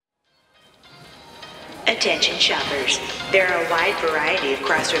Attention shoppers. There are a wide variety of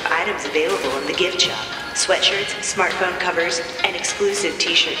Crossrip items available in the gift shop. Sweatshirts, smartphone covers, an exclusive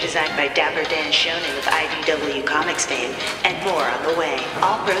t-shirt designed by Dapper Dan Shonen of IDW Comics fame, and more on the way.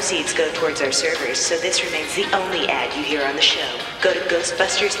 All proceeds go towards our servers, so this remains the only ad you hear on the show. Go to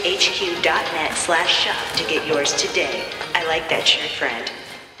ghostbustershq.net/shop to get yours today. I like that shirt, friend.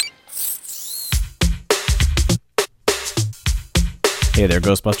 Hey there,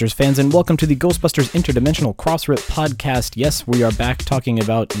 Ghostbusters fans, and welcome to the Ghostbusters Interdimensional Crossrip podcast. Yes, we are back talking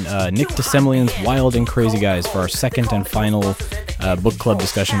about Nick DeSemlian's Wild and Crazy Guys for our second and final book club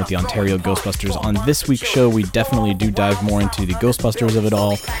discussion with the Ontario Ghostbusters. On this week's show, we definitely do dive more into the Ghostbusters of it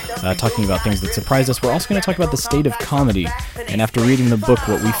all, talking about things that surprised us. We're also going to talk about the state of comedy, and after reading the book,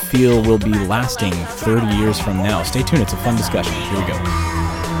 what we feel will be lasting 30 years from now. Stay tuned, it's a fun discussion. Here we go.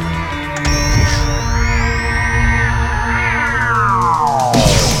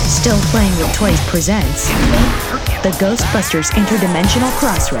 Still Playing with Toys presents the Ghostbusters Interdimensional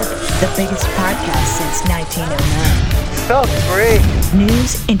Crossrip, the biggest podcast since 1909. So great.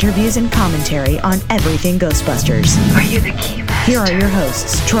 News, interviews, and commentary on everything Ghostbusters. Are you the key master? Here are your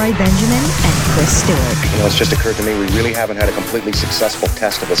hosts, Troy Benjamin and Chris Stewart. You know, it's just occurred to me we really haven't had a completely successful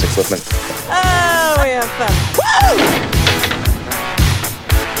test of this equipment. Oh, we have fun. Woo!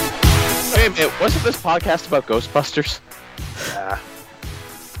 Wait a minute, wasn't this podcast about Ghostbusters? Yeah.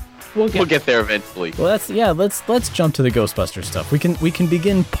 We'll get there eventually. Well, let's jump to the Ghostbusters stuff. We can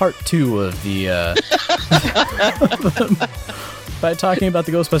begin part 2 of the by talking about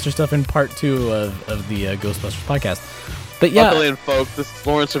the Ghostbusters stuff in part 2 of the Ghostbusters podcast. But yeah, buckle in, folks. This is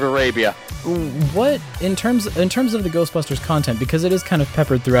Lawrence of Arabia. What in terms of the Ghostbusters content, because it is kind of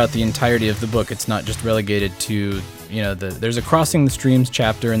peppered throughout the entirety of the book. It's not just relegated to, you know, there's a Crossing the Streams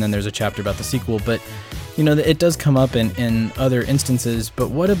chapter and then there's a chapter about the sequel, but you know, it does come up in other instances.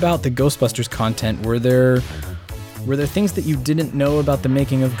 But what about the Ghostbusters content? Were there things that you didn't know about the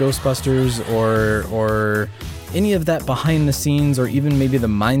making of Ghostbusters, or any of that behind the scenes, or even maybe the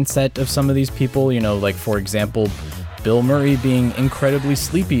mindset of some of these people? You know, like for example, Bill Murray being incredibly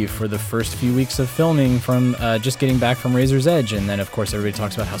sleepy for the first few weeks of filming from just getting back from Razor's Edge, and then of course everybody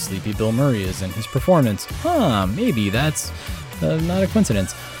talks about how sleepy Bill Murray is in his performance. Maybe that's not a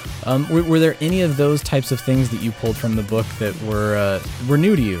coincidence. Were there any of those types of things that you pulled from the book that were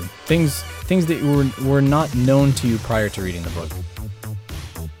new to you? Things that were not known to you prior to reading the book?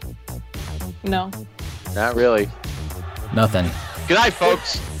 No. Not really. Nothing. Good night,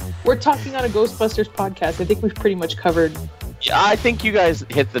 folks. We're talking on a Ghostbusters podcast. I think we've pretty much covered. Yeah, I think you guys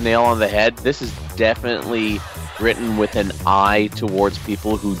hit the nail on the head. This is definitely written with an eye towards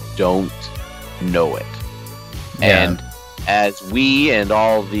people who don't know it. Yeah. And as we and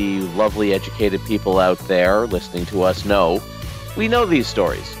all the lovely educated people out there listening to us know, we know these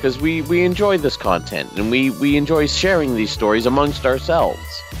stories because we enjoy this content and we enjoy sharing these stories amongst ourselves.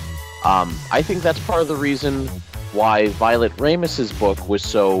 I think that's part of the reason why Violet Ramos's book was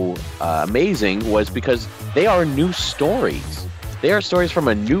so amazing, was because they are new stories. They are stories from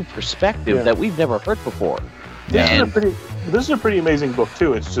a new perspective that we've never heard before. This is a pretty amazing book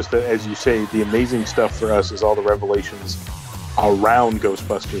too. It's just that, as you say, the amazing stuff for us is all the revelations around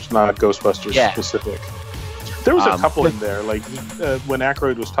Ghostbusters, not Ghostbusters specific. There was a couple in there, like when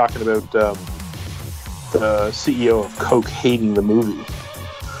Aykroyd was talking about the CEO of Coke hating the movie.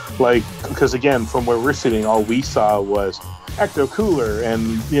 Like, because again, from where we're sitting, all we saw was Ecto Cooler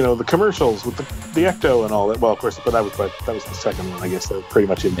and, you know, the commercials with the Ecto and all that. Well, of course, but that was the second one, I guess. They were pretty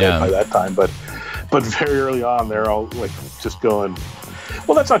much in bed by that time. But very early on, they're all like just going.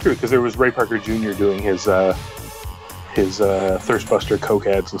 Well, that's not true, because there was Ray Parker Jr. doing his Thirstbuster Coke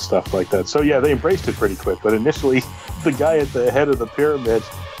ads and stuff like that. So yeah, they embraced it pretty quick. But initially, the guy at the head of the pyramid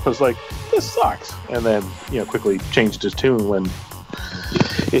was like, "This sucks," and then, you know, quickly changed his tune when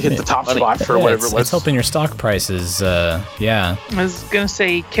it hit the top spot for whatever it was. It's helping your stock prices. Yeah. I was gonna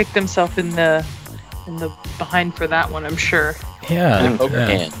say he kicked himself in the behind for that one, I'm sure. Yeah.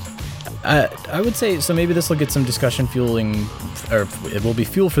 Okay. I would say, so maybe this will get some discussion fueling, or it will be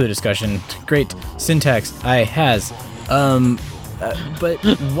fuel for the discussion. Great syntax, has. But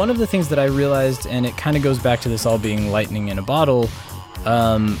one of the things that I realized, and it kind of goes back to this all being lightning in a bottle,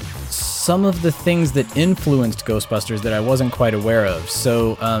 some of the things that influenced Ghostbusters that I wasn't quite aware of.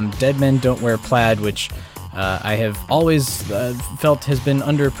 So Dead Men Don't Wear Plaid, which I have always felt has been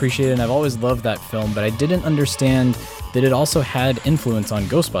underappreciated, and I've always loved that film, but I didn't understand that it also had influence on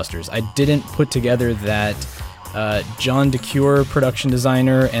Ghostbusters. I didn't put together that John DeCure, production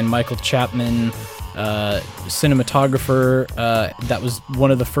designer, and Michael Chapman cinematographer. That was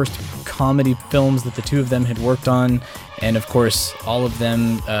one of the first comedy films that the two of them had worked on. And of course, all of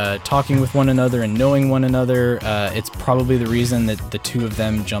them talking with one another and knowing one another. It's probably the reason that the two of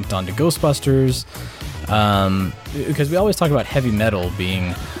them jumped onto Ghostbusters. Because we always talk about heavy metal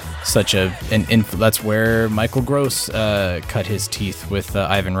being such that's where Michael Gross cut his teeth with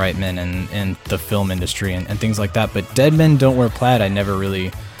Ivan Reitman and the film industry and things like that. But Dead Men Don't Wear Plaid, I never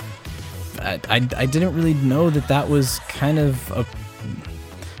really... I didn't really know that was kind of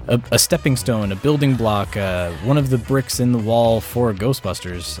a stepping stone, a building block, one of the bricks in the wall for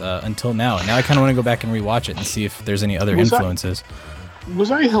Ghostbusters until now. And now I kind of want to go back and rewatch it and see if there's any other influences.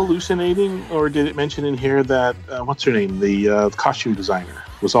 Was I hallucinating, or did it mention in here that, what's her name, the costume designer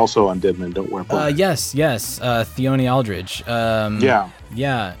was also on Dead Men Don't Wear Plaid? Yes, Theone Aldridge.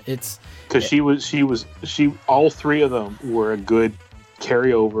 Yeah, it's... Because all three of them were a good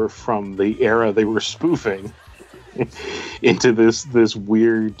carryover from the era they were spoofing into this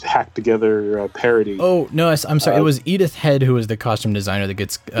weird hacked together parody. Oh no, I'm sorry. It was Edith Head who was the costume designer that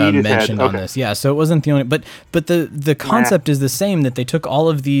gets mentioned on this. Yeah, so it wasn't the only. But the concept is the same. That they took all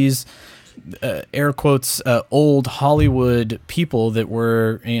of these air quotes old Hollywood people that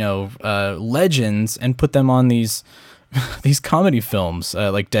were legends and put them on these comedy films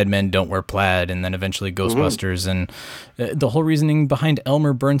like Dead Men Don't Wear Plaid, and then eventually Ghostbusters, and the whole reasoning behind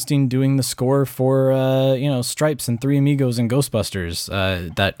Elmer Bernstein doing the score for Stripes and Three Amigos and Ghostbusters,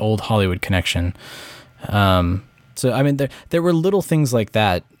 that old Hollywood connection. So I mean, there were little things like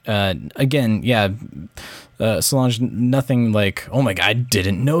that. Again, yeah, Solange, nothing like, oh my God, I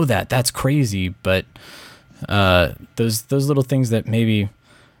didn't know that. That's crazy. But those little things that maybe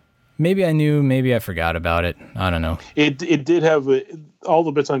I knew, maybe I forgot about it. I don't know. It did have all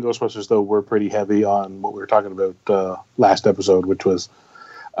the bits on Ghostbusters though were pretty heavy on what we were talking about last episode, which was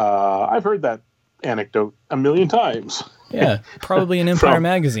I've heard that anecdote a million times. Yeah, probably in Empire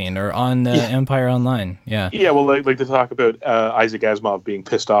magazine or on Empire Online. Yeah. Yeah, well, like to talk about Isaac Asimov being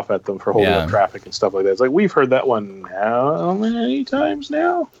pissed off at them for holding up traffic and stuff like that. It's like, we've heard that one how many times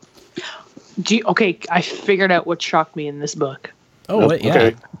now? Okay, I figured out what shocked me in this book. Oh, wait, yeah.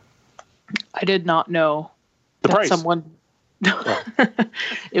 Okay. I did not know that someone...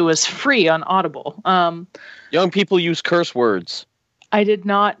 It was free on Audible. Young people use curse words. I did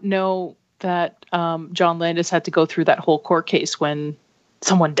not know that John Landis had to go through that whole court case when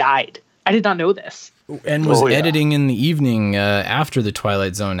someone died. I did not know this. And was editing in the evening after the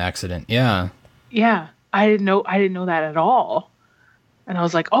Twilight Zone accident. Yeah. Yeah. I didn't know that at all. And I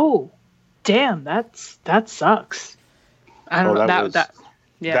was like, oh, damn, that sucks. I don't know.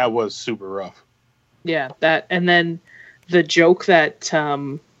 That was super rough. Yeah, that, and then the joke that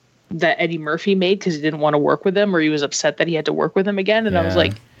Eddie Murphy made because he didn't want to work with him, or he was upset that he had to work with him again, and I was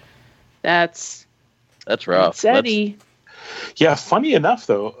like, that's rough. That's Eddie. Yeah, funny enough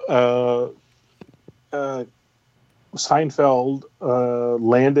though, Seinfeld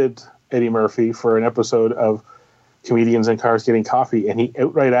landed Eddie Murphy for an episode of Comedians in Cars Getting Coffee, and he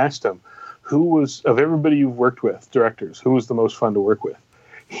outright asked him, who was, of everybody you've worked with, directors, who was the most fun to work with?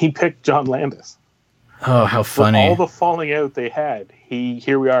 He picked John Landis. Oh, how funny. For all the falling out they had,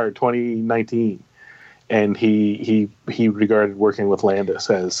 here we are, 2019, and he regarded working with Landis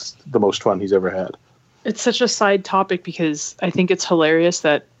as the most fun he's ever had. It's such a side topic because I think it's hilarious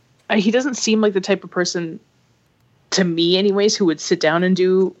that he doesn't seem like the type of person, to me anyways, who would sit down and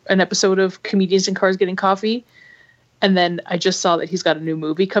do an episode of Comedians in Cars Getting Coffee. And then I just saw that he's got a new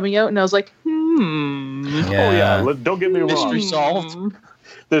movie coming out, and I was like, Yeah. Oh yeah, don't get me wrong. Mystery solved.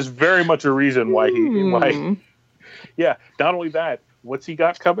 There's very much a reason why he. Yeah, not only that, what's he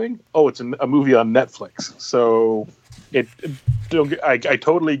got coming? Oh, it's a movie on Netflix. So I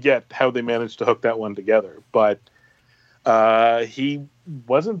totally get how they managed to hook that one together, but he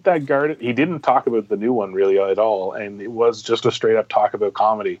wasn't that guarded. He didn't talk about the new one really at all, and it was just a straight up talk about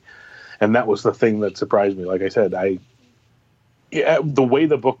comedy, and that was the thing that surprised me. Like I said, the way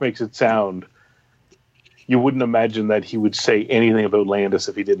the book makes it sound, you wouldn't imagine that he would say anything about Landis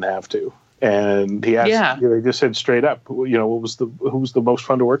if he didn't have to. And he asked, they just said straight up, who was the most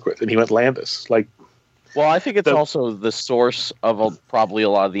fun to work with? And he went Landis. Well, I think it's also the source of probably a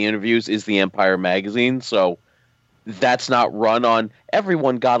lot of the interviews is the Empire magazine. So that's not run on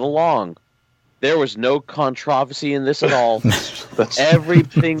everyone got along. There was no controversy in this at all.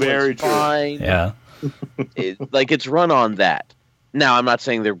 Everything was fine. Yeah. It's run on that. Now, I'm not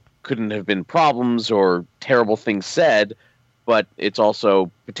saying there couldn't have been problems or terrible things said, but it's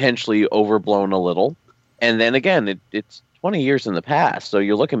also potentially overblown a little. And then again, it's 20 years in the past, so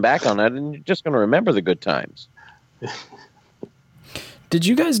you're looking back on that and you're just going to remember the good times. Did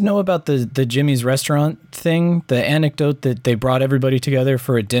you guys know about the Jimmy's Restaurant thing? The anecdote that they brought everybody together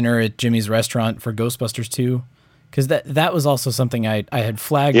for a dinner at Jimmy's Restaurant for Ghostbusters 2? Because that was also something I had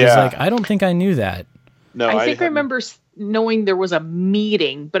flagged as like, I don't think I knew that. No, I think I remember knowing there was a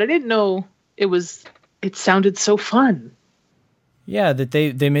meeting, but I didn't know it sounded so fun. Yeah, that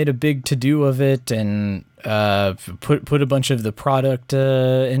they made a big to-do of it and put a bunch of the product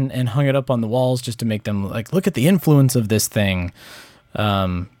and hung it up on the walls just to make them like, look at the influence of this thing.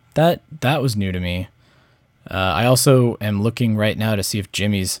 That was new to me. I also am looking right now to see if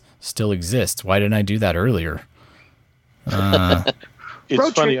Jimmy's still exists. Why didn't I do that earlier?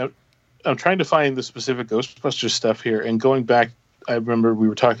 It's funny. I'm trying to find the specific Ghostbusters stuff here, and going back, I remember we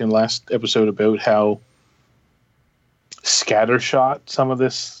were talking last episode about how scattershot some of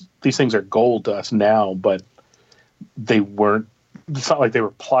these things are gold to us now, but they weren't. It's not like they were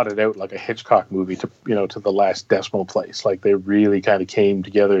plotted out like a Hitchcock movie to the last decimal place. Like they really kind of came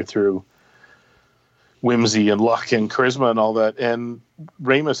together through whimsy and luck and charisma and all that. And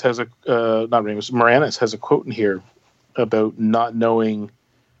Moranis has a quote in here about not knowing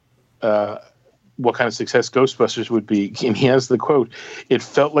what kind of success Ghostbusters would be. And he has the quote, "It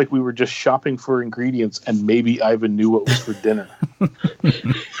felt like we were just shopping for ingredients and maybe Ivan knew what was for dinner."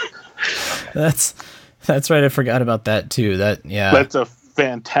 That's right. I forgot about that too. That's a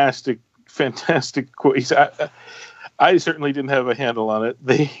fantastic quote. I certainly didn't have a handle on it.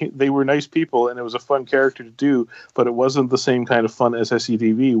 They were nice people and it was a fun character to do, but it wasn't the same kind of fun as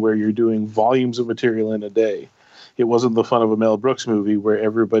SCTV where you're doing volumes of material in a day. It wasn't the fun of a Mel Brooks movie where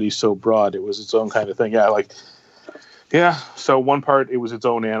everybody's so broad. It was its own kind of thing. So one part it was its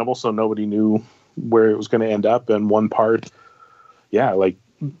own animal, so nobody knew where it was going to end up, and one part, like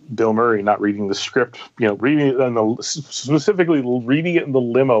Bill Murray not reading the script, reading it specifically reading it in the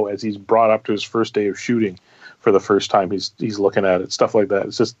limo as he's brought up to his first day of shooting for the first time. He's looking at it, stuff like that.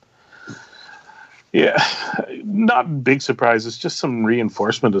 It's just, not big surprises, just some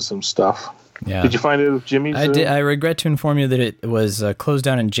reinforcement of some stuff. Yeah. Did you find it with Jimmy's? I did. I regret to inform you that it was closed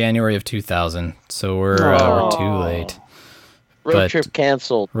down in January of 2000, so we're too late. Road trip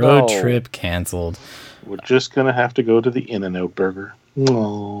canceled. Trip canceled. We're just gonna have to go to the In-N-Out Burger.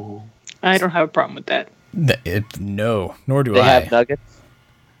 No, I don't have a problem with that. No, nor do I. They have nuggets?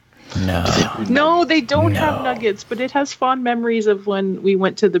 No, they don't have nuggets, but it has fond memories of when we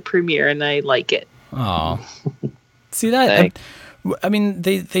went to the premiere, and I like it. Oh, see that? I mean,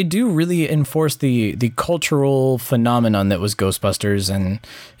 they do really enforce the cultural phenomenon that was Ghostbusters, and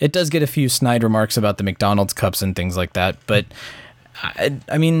it does get a few snide remarks about the McDonald's cups and things like that. But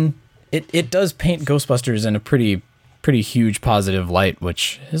I mean, it does paint Ghostbusters in a pretty huge positive light,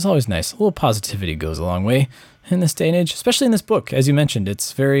 which is always nice. A little positivity goes a long way in this day and age, especially in this book. As you mentioned,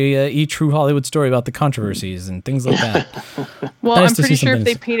 it's very true Hollywood story about the controversies and things like that. Well, I'm pretty sure if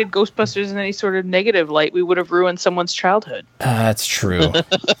they painted Ghostbusters in any sort of negative light, we would have ruined someone's childhood. That's true.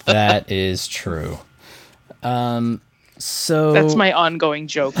 That is true. So that's my ongoing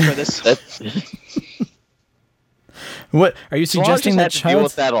joke for this. What are you suggesting? That child deal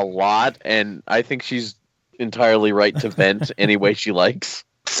with that a lot, and I think she's entirely right to vent any way she likes.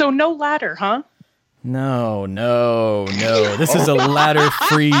 So no ladder, huh? No. This is a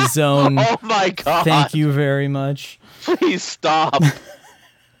ladder-free zone. Oh my god! Thank you very much. Please stop.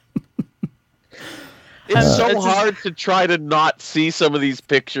 It's so hard to try to not see some of these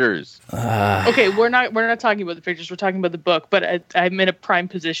pictures. Okay, we're not talking about the pictures. We're talking about the book. But I'm in a prime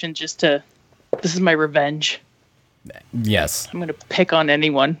position just to. This is my revenge. Yes. I'm going to pick on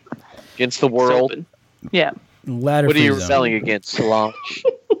anyone against the world. Yeah. Ladder. What are you rebelling against, Solange?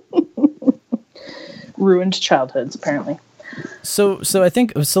 Ruined childhoods, apparently. So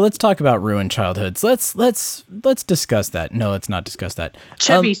let's talk about ruined childhoods. Let's discuss that. No, let's not discuss that.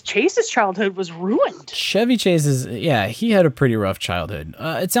 Chevy Chase's childhood was ruined. Chevy Chase's, he had a pretty rough childhood.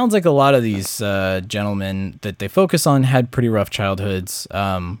 It sounds like a lot of these gentlemen that they focus on had pretty rough childhoods.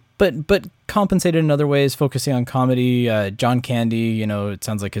 But compensated in other ways, focusing on comedy. John Candy, it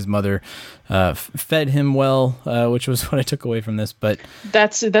sounds like his mother fed him well, which was what I took away from this. But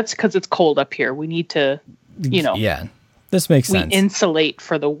that's because it's cold up here. We need to, Yeah, this makes sense. We insulate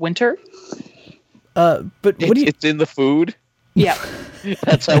for the winter. But it's in the food. Yeah,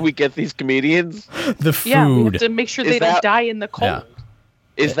 that's how we get these comedians. The food. Yeah, we have to make sure they don't die in the cold.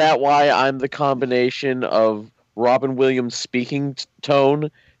 Yeah. Is that why I'm the combination of Robin Williams' speaking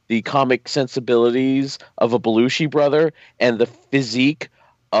tone, the comic sensibilities of a Belushi brother, and the physique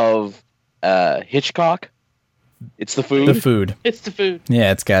of Hitchcock? It's the food? The food. It's the food.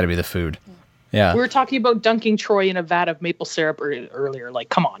 Yeah, it's got to be the food. Yeah. We were talking about dunking Troy in a vat of maple syrup earlier. Like,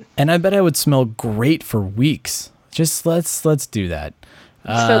 come on. And I bet I would smell great for weeks. Just let's do that.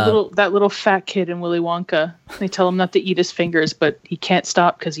 It's that little fat kid in Willy Wonka. They tell him not to eat his fingers, but he can't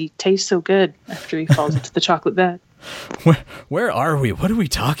stop because he tastes so good after he falls into the chocolate bed. Where are we? What are we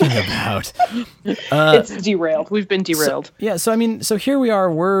talking about? It's derailed. We've been derailed. So here we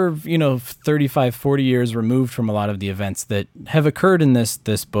are. We're 35, 40 years removed from a lot of the events that have occurred in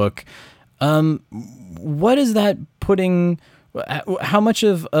this book. What is that putting? How much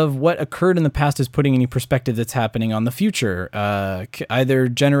of what occurred in the past is putting any perspective that's happening on the future? Either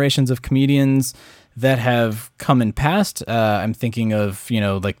generations of comedians that have come and passed. I'm thinking of,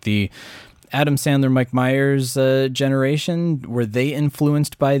 like the Adam Sandler, Mike Myers generation. Were they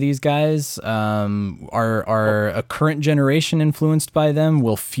influenced by these guys? Are a current generation influenced by them?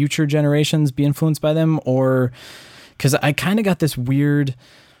 Will future generations be influenced by them? Or, because I kind of got this weird...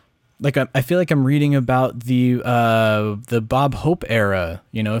 Like I feel like I'm reading about the Bob Hope era.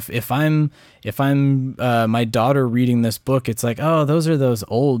 If I'm my daughter reading this book, it's like, oh, those are those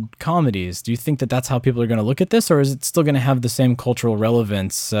old comedies. Do you think that that's how people are going to look at this, or is it still going to have the same cultural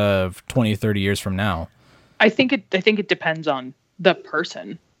relevance 20, 30 years from now? I think it depends on the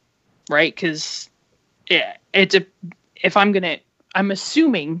person, right? Because I'm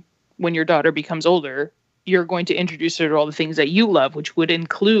assuming when your daughter becomes older, you're going to introduce her to all the things that you love, which would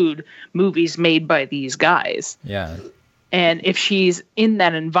include movies made by these guys. Yeah. And if she's in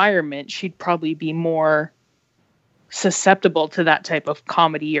that environment, she'd probably be more susceptible to that type of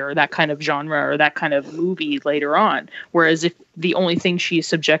comedy or that kind of genre or that kind of movie later on. Whereas if the only thing she's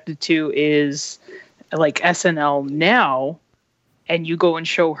subjected to is like SNL now, and you go and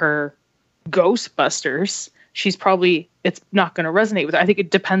show her Ghostbusters, it's not going to resonate with her. I think it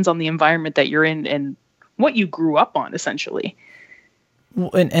depends on the environment that you're in and what you grew up on, essentially.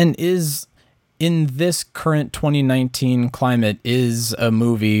 And is, in this current 2019 climate, is a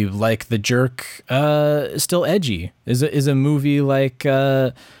movie like The Jerk still edgy? Is a movie like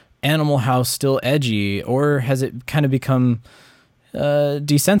Animal House still edgy, or has it kind of become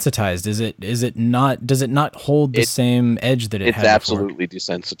desensitized? Does it not hold the same edge that it had before? It's absolutely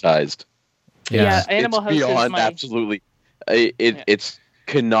desensitized. Yeah, Animal House beyond is my... absolutely. I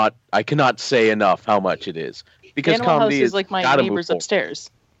cannot say enough how much it is, because Animal comedy House is like my neighbors upstairs.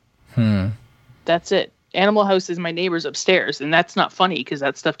 That's it. Animal House is my neighbors upstairs, and that's not funny because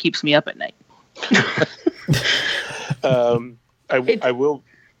that stuff keeps me up at night. I will.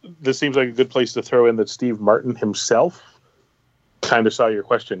 This seems like a good place to throw in that Steve Martin himself kind of saw your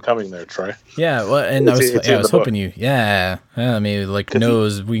question coming there, Troy. Yeah, well, and I was hoping you. Yeah, maybe like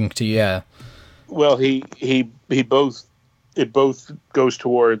nose wink to yeah. Well, it both goes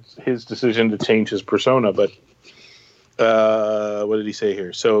towards his decision to change his persona, but what did he say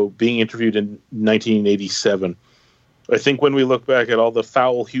here? So being interviewed in 1987, I think when we look back at all the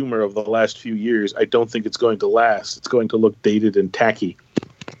foul humor of the last few years, I don't think it's going to last. It's going to look dated and tacky,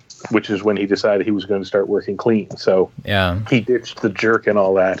 which is when he decided he was going to start working clean. So yeah, he ditched The Jerk and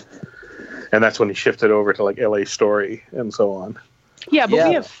all that. And that's when he shifted over to like LA Story and so on. Yeah, but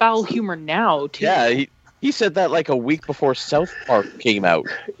we have foul humor now too. Yeah, he said that like a week before South Park came out.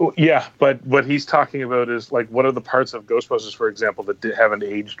 Yeah, but what he's talking about is like what are the parts of Ghostbusters, for example, that haven't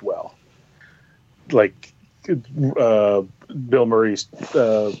aged well? Like Bill Murray's bits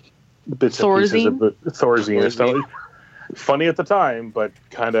and pieces of Thorazine and stuff. Funny at the time, but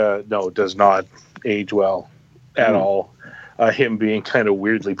kind of does not age well at all. Him being kind of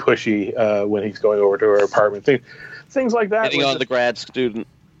weirdly pushy when he's going over to her apartment, things like that. Hitting on the grad student.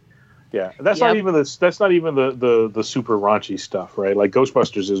 Yeah, that's not even the super raunchy stuff, right? Like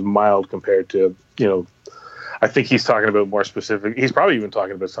Ghostbusters is mild compared to, I think he's talking about more specific. He's probably even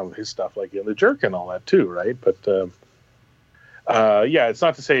talking about some of his stuff like The Jerk and all that too, right? But it's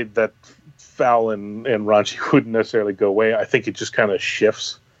not to say that foul and raunchy wouldn't necessarily go away. I think it just kind of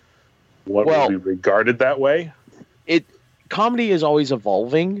shifts what will be regarded that way. Comedy is always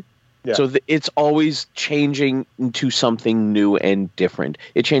evolving. Yeah. So it's always changing into something new and different.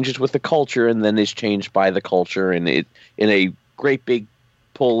 It changes with the culture, and then is changed by the culture, and it in a great big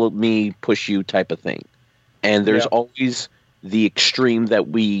pull me, push you type of thing. And there's always the extreme that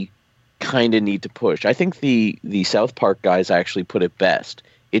we kind of need to push. I think the South Park guys actually put it best.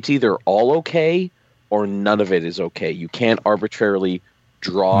 It's either all okay or none of it is okay. You can't arbitrarily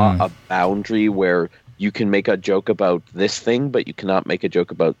draw a boundary where you can make a joke about this thing, but you cannot make a joke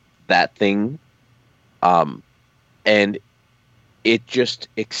about that thing, and it just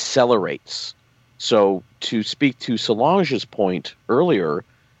accelerates. So to speak to Solange's point earlier,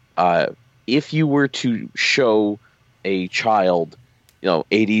 if you were to show a child,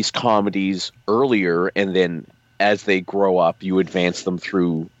 80s comedies earlier, and then as they grow up, you advance them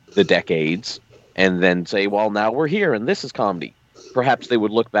through the decades, and then say, well, now we're here and this is comedy. Perhaps they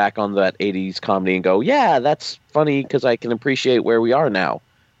would look back on that 80s comedy and go, yeah, that's funny because I can appreciate where we are now.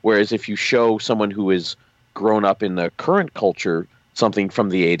 Whereas if you show someone who is grown up in the current culture something from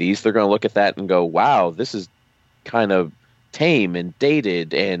the 80s, they're going to look at that and go, wow, this is kind of tame and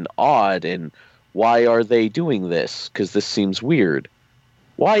dated and odd, and why are they doing this? Because this seems weird.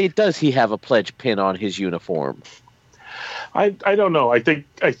 Why does he have a pledge pin on his uniform? I don't know. I think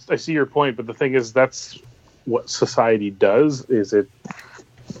I see your point, but the thing is, that's what society does. Is it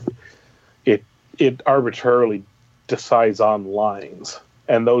arbitrarily decides on lines,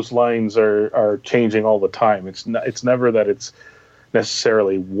 and those lines are changing all the time. It's never that it's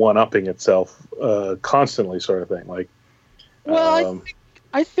necessarily one-upping itself constantly, sort of thing. Like, well,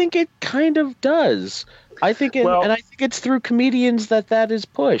 I think it kind of does. I think and I think it's through comedians that is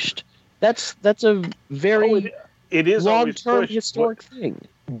pushed. That's a very it is long-term historic thing.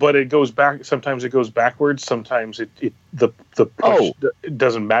 But it goes back. Sometimes it goes backwards. Sometimes the push it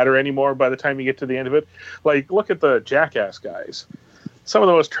doesn't matter anymore by the time you get to the end of it. Like, look at the Jackass guys. Some of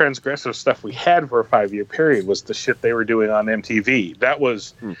the most transgressive stuff we had for a 5-year period was the shit they were doing on MTV. That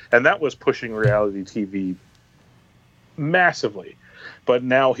was pushing reality TV massively. But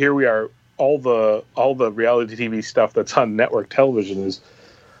now here we are. All the reality TV stuff that's on network television is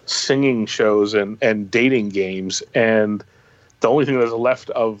singing shows and dating games, and the only thing that's left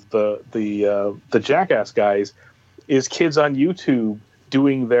of the Jackass guys is kids on YouTube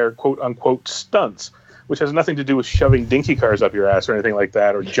doing their quote unquote stunts, which has nothing to do with shoving dinky cars up your ass or anything like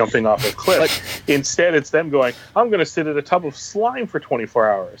that, or jumping off a cliff. Instead, it's them going, "I'm going to sit in a tub of slime for 24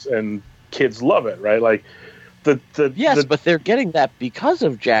 hours," and kids love it, right? Like but they're getting that because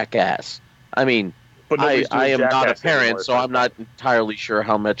of Jackass. I mean, but I am not a parent, anymore, so I'm not entirely sure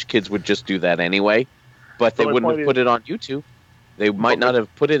how much kids would just do that anyway. But they wouldn't have put it on YouTube. They might not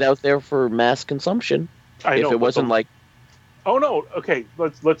have put it out there for mass consumption if it wasn't like. Oh no! Okay,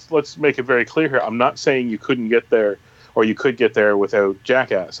 let's make it very clear here. I'm not saying you couldn't get there, or you could get there without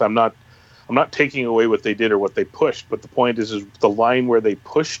Jackass. I'm not taking away what they did or what they pushed. But the point is the line where they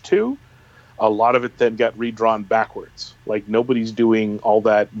pushed to. A lot of it then got redrawn backwards. Like, nobody's doing all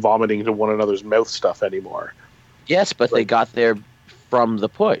that vomiting into one another's mouth stuff anymore. Yes, but they got there from the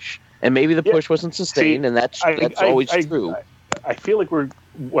push. And maybe the push wasn't sustained, and that's always true. I feel like we're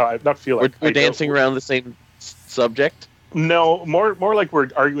dancing around the same subject? No, more like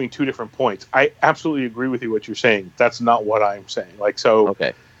we're arguing two different points. I absolutely agree with you what you're saying. That's not what I'm saying. Like, so,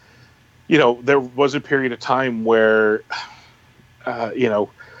 okay. There was a period of time where,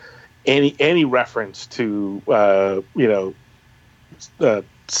 any reference to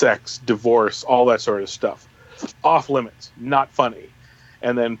sex, divorce, all that sort of stuff, off limits, not funny,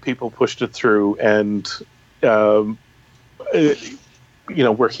 and then people pushed it through, and we're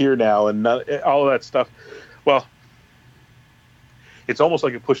here now, and all of that stuff. Well, it's almost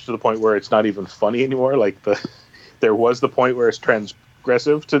like it pushed to the point where it's not even funny anymore. Like there was the point where it's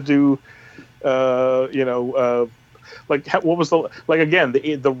transgressive to do, like what was the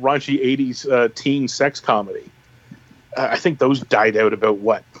raunchy 80s teen sex comedy? I think those died out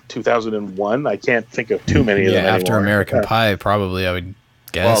about 2001. I can't think of too many of them after anymore. American Pie, probably, I would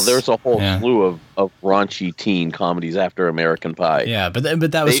guess. Well, there's a whole slew of raunchy teen comedies after American Pie. Yeah, but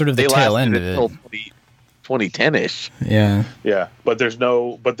that was sort of the tail end of it. 2010-ish. Yeah, but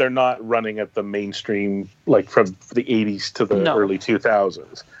they're not running at the mainstream, like from the 80s to the early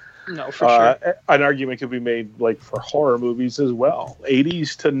 2000s. No, for sure. An argument could be made like for horror movies as well.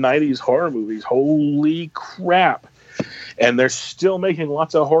 80s to 90s horror movies. Holy crap. And they're still making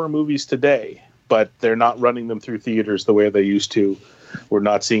lots of horror movies today, but they're not running them through theaters the way they used to. We're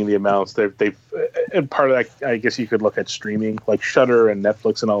not seeing the amounts. And part of that, I guess you could look at streaming, like Shudder and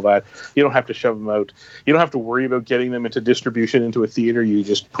Netflix and all that. You don't have to shove them out. You don't have to worry about getting them into distribution into a theater. You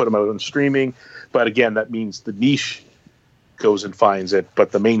just put them out on streaming. But again, that means the niche goes and finds it,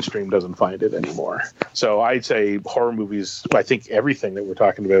 but the mainstream doesn't find it anymore. So I'd say horror movies, I think everything that we're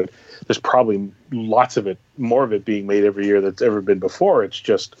talking about, there's probably lots of it, more of it being made every year that's ever been before. It's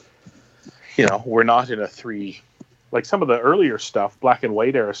just, we're not in a like some of the earlier stuff, black and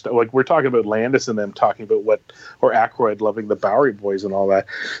white era stuff, like we're talking about Landis and them talking about or Aykroyd loving the Bowery Boys and all that.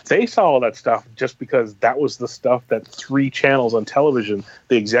 They saw all that stuff just because that was the stuff that 3 channels on television,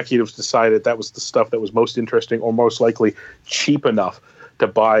 the executives decided that was the stuff that was most interesting or most likely cheap enough to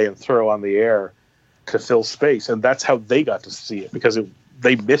buy and throw on the air to fill space. And that's how they got to see it, because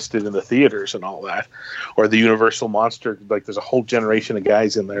they missed it in the theaters and all that. Or the Universal Monster, like there's a whole generation of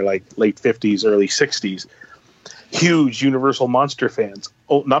guys in there, like late 50s, early 60s, huge Universal Monster fans.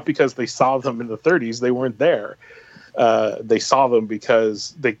 Oh, not because they saw them in the 30s, they weren't there. they saw them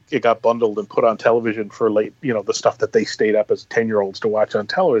because it got bundled and put on television for late, the stuff that they stayed up as 10-year-olds to watch on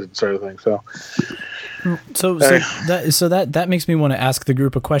television, sort of thing. So that makes me want to ask the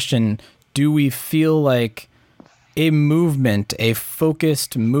group a question. Do we feel like a movement, a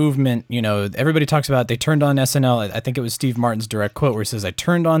focused movement, everybody talks about they turned on SNL. I think it was Steve Martin's direct quote where he says, I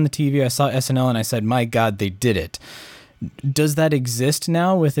turned on the TV, I saw SNL, and I said, my God, they did it. Does that exist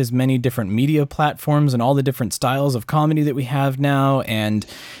now with as many different media platforms and all the different styles of comedy that we have now? And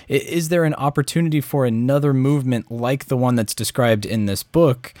is there an opportunity for another movement like the one that's described in this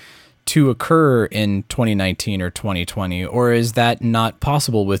book to occur in 2019 or 2020? Or is that not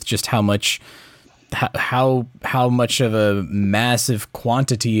possible with just how much of a massive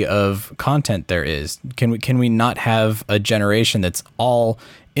quantity of content there is? Can we not have a generation that's all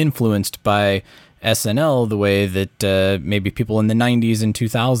influenced by SNL the way that maybe people in the 90s and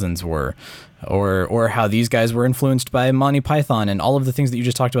 2000s were, or how these guys were influenced by Monty Python and all of the things that you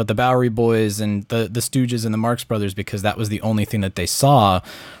just talked about, the Bowery Boys and the Stooges and the Marx Brothers, because that was the only thing that they saw.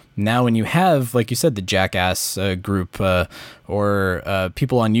 Now, when you have, like you said, the Jackass group or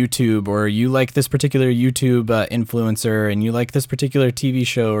people on YouTube, or you like this particular YouTube influencer and you like this particular TV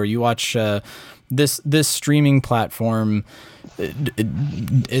show, or you watch this streaming platform,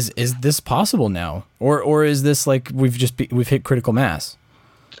 is this possible now? Or is this like we've hit critical mass?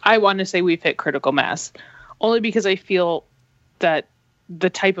 I want to say we've hit critical mass, only because I feel that the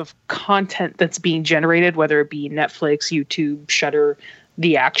type of content that's being generated, whether it be Netflix, YouTube, Shudder,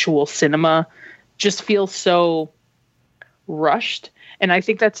 the actual cinema, just feels so rushed. And I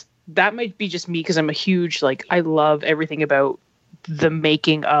think that might be just me, because I'm a huge, I love everything about the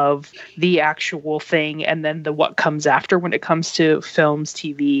making of the actual thing, and then what comes after when it comes to films,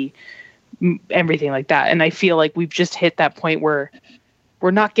 TV, everything like that. And I feel like we've just hit that point where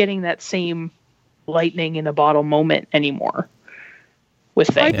we're not getting that same lightning in a bottle moment anymore with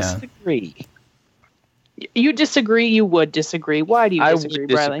things. I disagree. You disagree? You would disagree. Why do you disagree,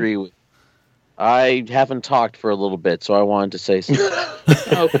 Bradley? I haven't talked for a little bit, so I wanted to say something.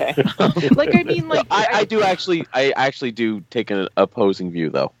 Okay. I actually do take an opposing view,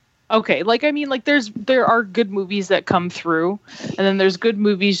 though. Okay. There are good movies that come through, and then there's good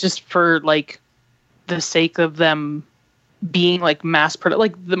movies just for, the sake of them being, mass product,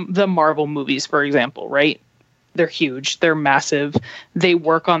 like the Marvel movies, for example, right? They're huge. They're massive. They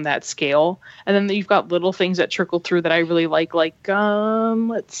work on that scale. And then you've got little things that trickle through that I really like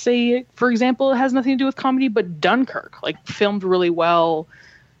let's say, for example, it has nothing to do with comedy, but Dunkirk, filmed really well.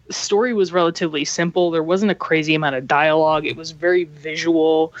 The story was relatively simple. There wasn't a crazy amount of dialogue. It was very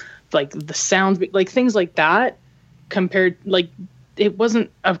visual, the sounds, things like that compared, it wasn't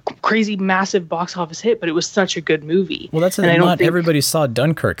a crazy massive box office hit, but it was such a good movie. Well, that's not everybody saw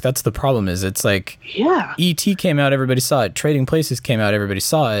Dunkirk. That's the problem. Is it's E.T. came out, everybody saw it. Trading Places came out, everybody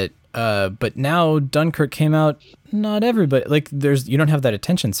saw it. But now Dunkirk came out, not everybody. You don't have that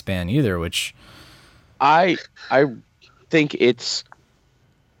attention span either, which I think it's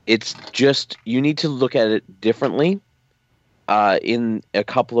just you need to look at it differently in a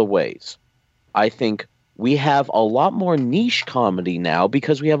couple of ways. I think we have a lot more niche comedy now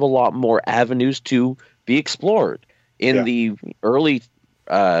because we have a lot more avenues to be explored. In the early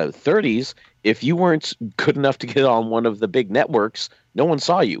 30s, if you weren't good enough to get on one of the big networks, no one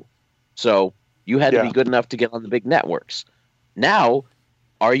saw you. So you had to be good enough to get on the big networks. Now,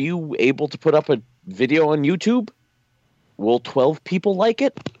 are you able to put up a video on YouTube? Will 12 people like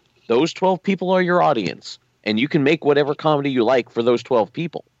it? Those 12 people are your audience. And you can make whatever comedy you like for those 12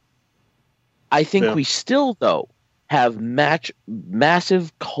 people. I think we still, though, have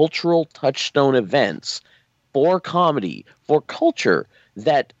massive cultural touchstone events for comedy, for culture,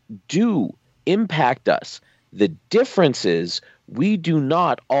 that do impact us. The difference is we do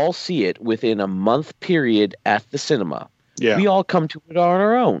not all see it within a month period at the cinema. Yeah. We all come to it on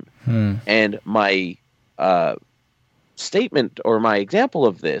our own. And my statement or my example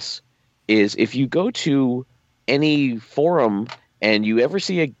of this is if you go to any forum and you ever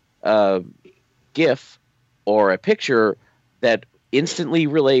see a GIF or a picture that instantly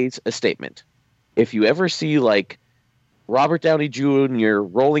relays a statement. If you ever see Robert Downey Jr.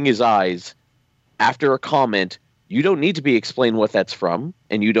 rolling his eyes after a comment, you don't need to be explained what that's from,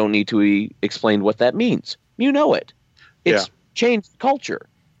 and you don't need to be explained what that means. You know it. It's changed culture.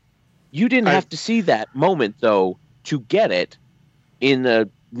 You didn't have to see that moment, though, to get it in a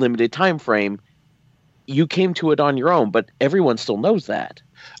limited time frame. You came to it on your own, but everyone still knows that.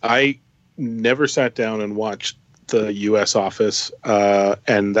 I never sat down and watched the U.S. office,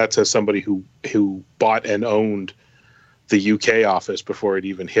 and that's as somebody who bought and owned the UK office before it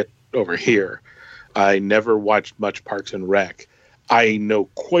even hit over here. I never watched much Parks and Rec. I know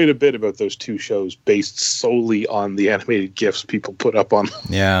quite a bit about those two shows based solely on the animated GIFs people put up on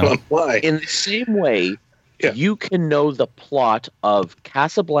online. In the same way, you can know the plot of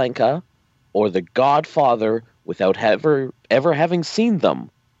Casablanca or The Godfather without ever having seen them,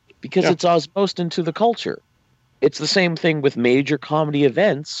 because it's osmosed into the culture. It's the same thing with major comedy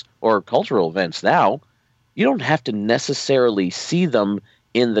events or cultural events now. You don't have to necessarily see them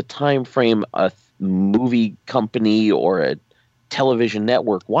in the time frame a movie company or a television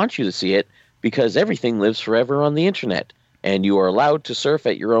network wants you to see it, because everything lives forever on the internet, and you are allowed to surf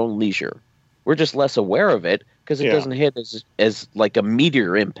at your own leisure. We're just less aware of it because it doesn't hit as like a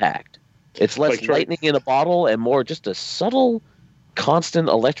meteor impact. It's less like lightning in a bottle and more just a subtle, constant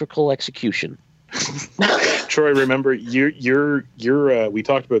electrical execution. Troy, remember you're we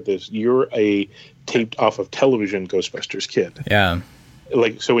talked about this. You're a taped off of television Ghostbusters kid. Yeah.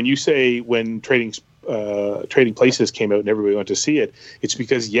 Like, so when you say when Trading Places came out and everybody went to see it, it's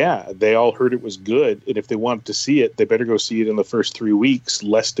because they all heard it was good, and if they wanted to see it, they better go see it in the first 3 weeks,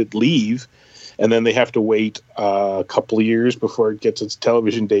 lest it leave. And then they have to wait a couple of years before it gets its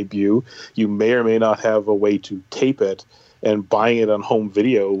television debut. You may or may not have a way to tape it, and buying it on home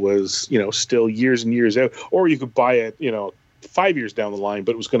video was, still years and years out. Or you could buy it, 5 years down the line,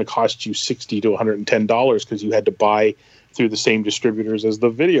 but it was going to cost you $60 to $110 because you had to buy through the same distributors as the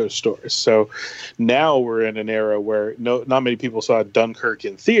video stores. So now we're in an era where not many people saw Dunkirk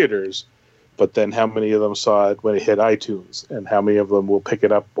in theaters, but then how many of them saw it when it hit iTunes, and how many of them will pick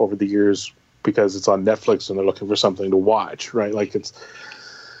it up over the years because it's on Netflix and they're looking for something to watch, right? Like it's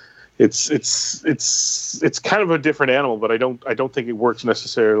kind of a different animal, but I don't think it works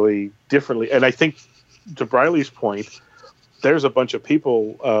necessarily differently. And I think, to Briley's point, there's a bunch of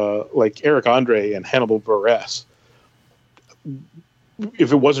people like Eric Andre and Hannibal Buress.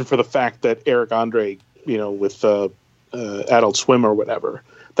 If it wasn't for the fact that Eric Andre, with Adult Swim or whatever,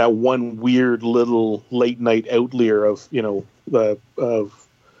 that one weird little late night outlier of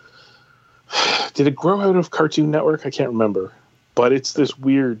did it grow out of Cartoon Network? I can't remember, but it's this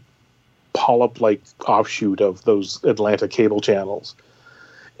weird polyp-like offshoot of those Atlanta cable channels,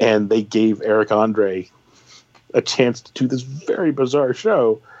 and they gave Eric Andre a chance to do this very bizarre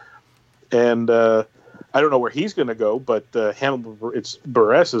show, and I don't know where he's going to go, but Hannibal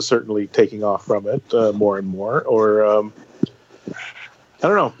Buress is certainly taking off from it more and more. Or I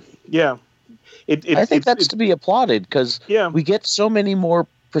don't know. Yeah, I think that's to be applauded, because we get so many more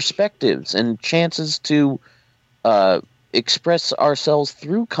perspectives and chances to express ourselves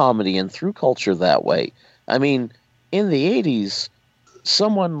through comedy and through culture that way. I mean, in the 80s,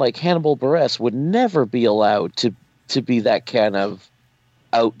 someone like Hannibal Buress would never be allowed to be that kind of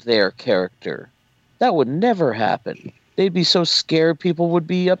out there character. That would never happen. They'd be so scared people would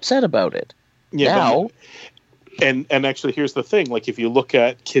be upset about it. Yeah, now, and actually, here's the thing. Like, if you look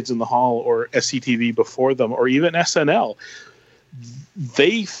at Kids in the Hall or SCTV before them, or even SNL,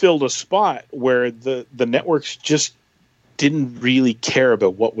 they filled a spot where the networks just didn't really care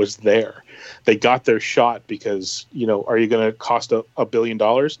about what was there. They got their shot because, are you going to cost $1 billion?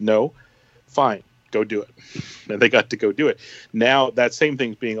 No. Fine. Go do it. And they got to go do it. Now that same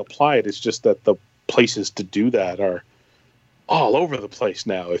thing's being applied. It's just that the places to do that are all over the place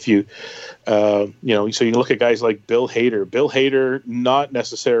now. If you, so you can look at guys like Bill Hader. Bill Hader, not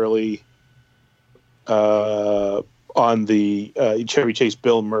necessarily on the Chevy Chase,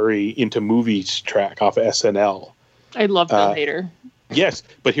 Bill Murray into movies track off of SNL. I love Bill Hader. Yes,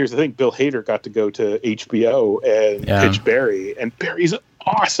 but here's the thing. Bill Hader got to go to HBO and pitch Barry, and Barry's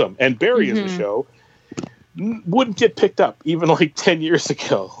awesome. And Barry is a show wouldn't get picked up even like 10 years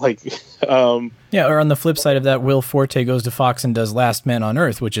ago. Or on the flip side of that, Will Forte goes to Fox and does Last Man on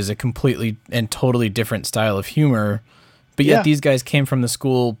Earth, which is a completely and totally different style of humor. But yet these guys came from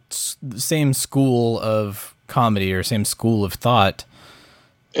the same school of comedy or same school of thought.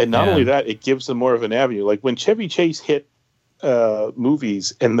 And not only that, it gives them more of an avenue. Like when Chevy Chase hit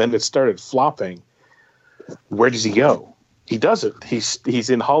movies and then it started flopping, where does he go? He doesn't. He's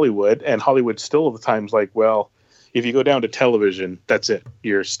in Hollywood, and Hollywood's still at the times like, well, if you go down to television, that's it.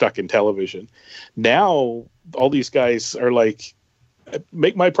 You're stuck in television. Now, all these guys are like,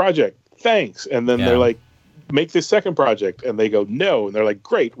 make my project. Thanks. And then they're like, make this second project. And they go, no. And they're like,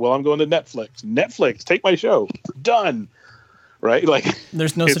 great. Well, I'm going to Netflix. Netflix, take my show. Done. Right? Like,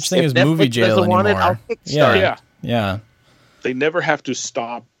 there's no such thing as movie jail anymore. Yeah. They never have to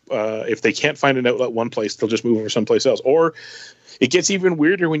stop. If they can't find an outlet one place, they'll just move over someplace else. Or it gets even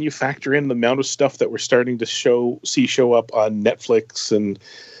weirder when you factor in the amount of stuff that we're starting to show up on Netflix and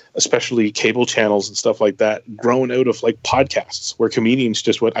especially cable channels and stuff like that, grown out of like podcasts where comedians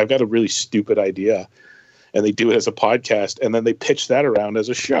just went, I've got a really stupid idea, and they do it as a podcast, and then they pitch that around as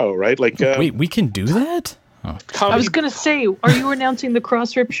a show, right? Like, wait, we can do that? Oh. I was gonna say, are you announcing the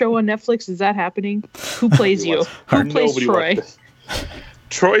Crossrip show on Netflix? Is that happening? Who plays you? Who plays Troy?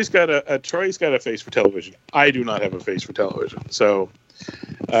 Troy's got a face for television. I do not have a face for television. So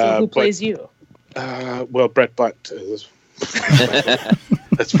who plays you? Well, Brett Butt.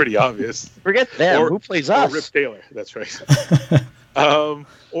 That's pretty obvious. Forget them. Who plays us? Rip Taylor. That's right.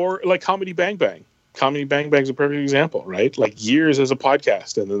 Or like Comedy Bang Bang. Comedy Bang Bang's a perfect example, right? Like years as a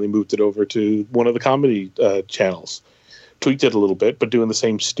podcast, and then they moved it over to one of the comedy channels. Tweaked it a little bit, but doing the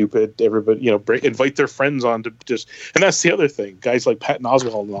same stupid, everybody, invite their friends on to just, and that's the other thing. Guys like Patton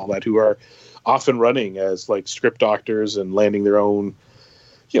Oswalt and all that, who are often running as like script doctors and landing their own,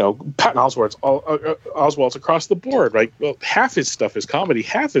 Patton Oswalt's across the board, right? Well, half his stuff is comedy,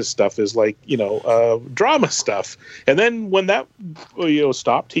 half his stuff is like, drama stuff. And then when that,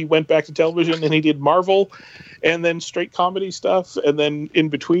 stopped, he went back to television and he did Marvel and then straight comedy stuff. And then in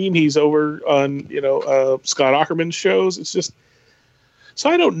between, he's over on, Scott Aukerman's shows. It's just, so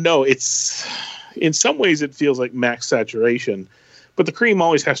I don't know. It's, in some ways it feels like max saturation, but the cream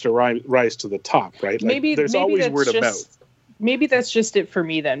always has to rise to the top, right? Like, there's always word of mouth. Maybe that's just it for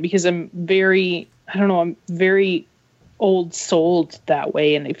me then, because I'm very old souled that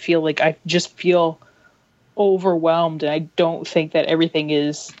way. And I feel like I just feel overwhelmed. And I don't think that everything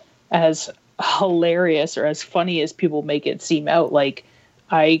is as hilarious or as funny as people make it seem out. Like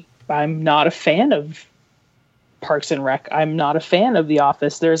I'm not a fan of Parks and Rec. I'm not a fan of The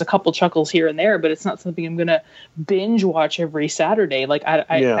Office. There's a couple chuckles here and there, but it's not something I'm going to binge watch every Saturday. Like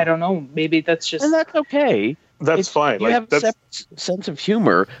I don't know. Maybe that's just, and that's okay. That's fine. You have a separate sense of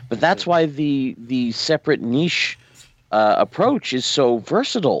humor, but that's why the separate niche approach is so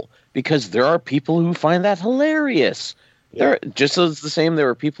versatile, because there are people who find that hilarious. Yeah. Just as the same, there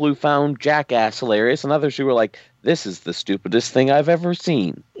were people who found Jackass hilarious, and others who were like, "This is the stupidest thing I've ever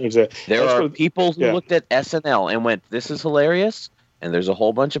seen." Exactly. There are people who looked at SNL and went, "This is hilarious," and there's a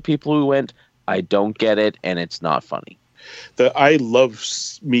whole bunch of people who went, "I don't get it, and it's not funny." I love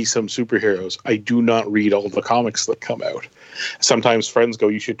me some superheroes. I do not read all the comics that come out. Sometimes friends go,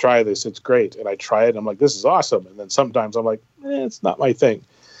 "You should try this. It's great." And I try it. And I'm like, "This is awesome." And then sometimes I'm like, "It's not my thing."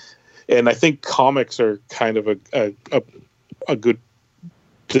 And I think comics are kind of a good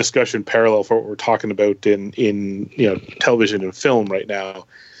discussion parallel for what we're talking about in television and film right now.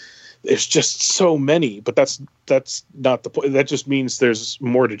 There's just so many, but that's not the point. That just means there's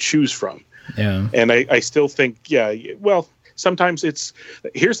more to choose from. Yeah. And I still think, sometimes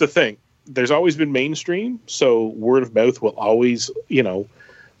here's the thing. There's always been mainstream, so word of mouth will always,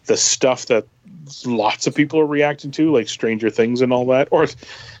 the stuff that lots of people are reacting to, like Stranger Things and all that. Or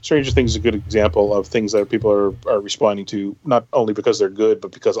Stranger Things is a good example of things that people are responding to, not only because they're good,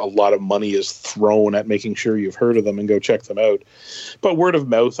 but because a lot of money is thrown at making sure you've heard of them and go check them out. But word of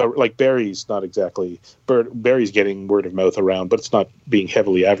mouth, like Barry's not exactly, Barry's getting word of mouth around, but it's not being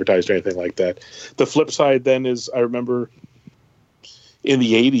heavily advertised or anything like that. The flip side then is, I remember in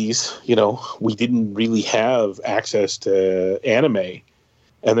the 80s, we didn't really have access to anime.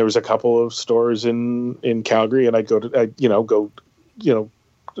 And there was a couple of stores in Calgary, and I'd go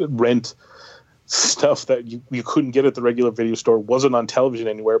rent stuff that you couldn't get at the regular video store, wasn't on television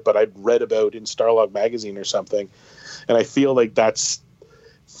anywhere, but I'd read about in Starlog magazine or something. And I feel like that's,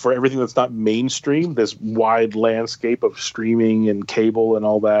 for everything that's not mainstream, this wide landscape of streaming and cable and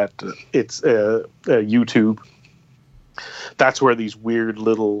all that, it's YouTube. That's where these weird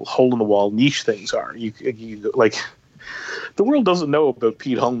little hole-in-the-wall niche things are. You like... The world doesn't know about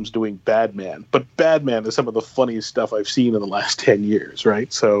Pete Holmes doing Badman, but Badman is some of the funniest stuff I've seen in the last 10 years,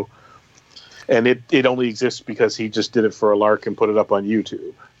 right? So, and it only exists because he just did it for a lark and put it up on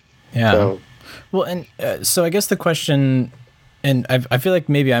YouTube. Yeah. So, well, and so I guess the question, and I feel like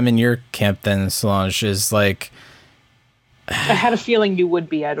maybe I'm in your camp then, Solange, is like, I had a feeling you would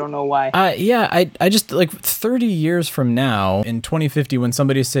be. I don't know why. I just, like, 30 years from now, in 2050, when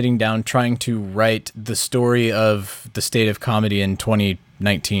somebody's sitting down trying to write the story of the state of comedy in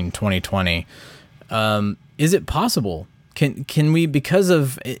 2019, 2020, is it possible? Can we, because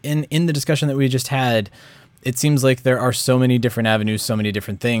of, in the discussion that we just had, it seems like there are so many different avenues, so many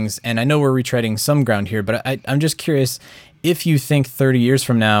different things, and I know we're retreading some ground here, but I'm just curious if you think 30 years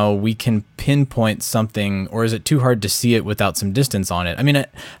from now we can pinpoint something, or is it too hard to see it without some distance on it? I mean,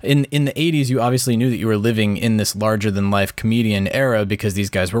 in the 80s, you obviously knew that you were living in this larger-than-life comedian era because these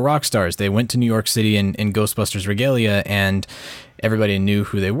guys were rock stars. They went to New York City in Ghostbusters regalia, and everybody knew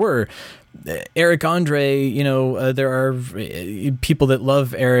who they were. Eric Andre, there are people that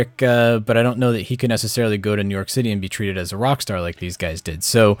love Eric, but I don't know that he could necessarily go to New York City and be treated as a rock star like these guys did.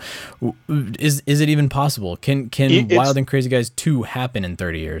 So is it even possible? Can Wild and Crazy Guys 2 happen in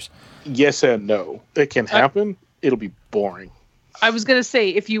 30 years? Yes and no. It can happen. It'll be boring. I was going to say,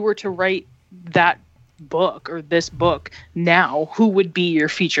 if you were to write that book or this book now, who would be your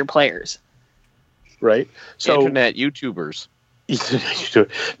feature players? Right. So Internet YouTubers.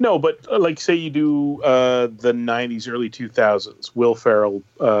 No, but like say you do the 90s, early 2000s, Will Ferrell,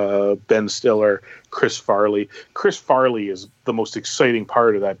 Ben Stiller, Chris Farley. Chris Farley is the most exciting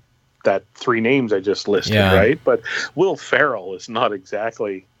part of that three names I just listed, right? But Will Ferrell is not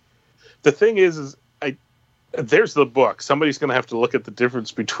exactly. The thing is there's the book. Somebody's going to have to look at the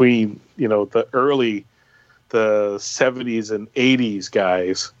difference between, the 70s and 80s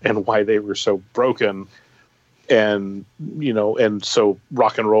guys and why they were so broken. And and so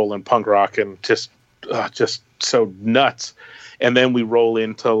rock and roll and punk rock and just so nuts, and then we roll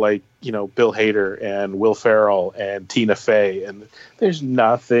into Bill Hader and Will Ferrell and Tina Fey, and there's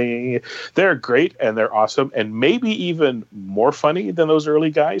nothing. They're great and they're awesome, and maybe even more funny than those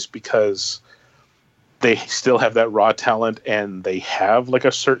early guys because they still have that raw talent and they have like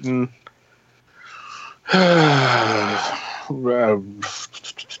a certain.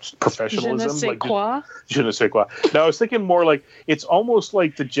 Professionalism, je ne sais quoi. Je ne sais quoi. No, I was thinking more like it's almost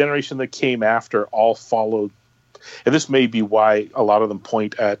like the generation that came after all followed, and this may be why a lot of them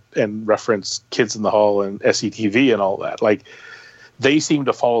point at and reference Kids in the Hall and SCTV and all that. Like they seem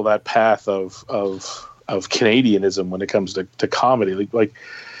to follow that path of Canadianism when it comes to comedy. Like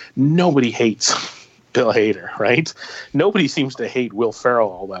nobody hates Bill Hader, right? Nobody seems to hate Will Ferrell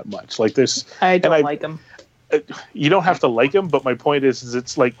all that much. Like this, I don't like him. You don't have to like him, but my point is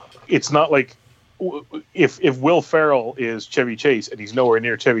it's like it's not like if Will Ferrell is Chevy Chase and he's nowhere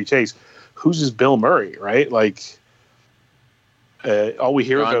near Chevy Chase, who's his Bill Murray, right? Like all we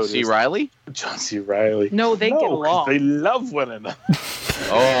hear John about C. is Reilly? John C. Reilly. No, they get along. They love one another.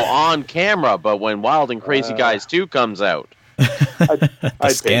 On camera, but when Wild and Crazy Guys 2 comes out,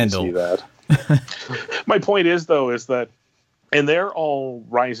 I'd scandal. pay to see that. My point is that, and they're all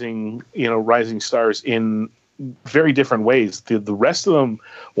rising stars in very different ways. The rest of them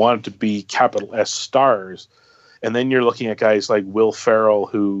wanted to be capital S stars, and then you're looking at guys like Will Ferrell,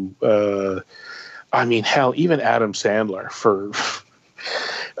 who, hell, even Adam Sandler.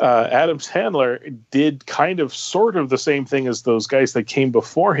 Adam Sandler did kind of sort of the same thing as those guys that came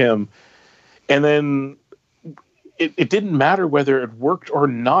before him, and then it didn't matter whether it worked or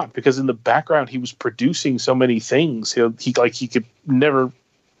not because in the background he was producing so many things. He could never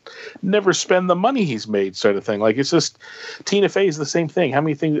spend the money he's made, sort of thing. Like it's just Tina Fey is the same thing. How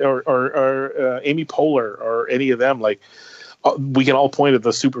many things, or Amy Poehler, or any of them? Like we can all point at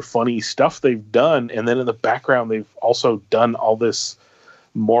the super funny stuff they've done, and then in the background they've also done all this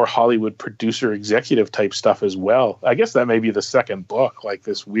more Hollywood producer executive type stuff as well. I guess that may be the second book, like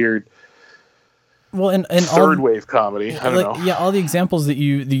this weird. Well, and third wave comedy. I don't know. Yeah, all the examples that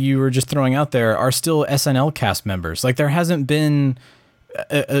you were just throwing out there are still SNL cast members. Like there hasn't been,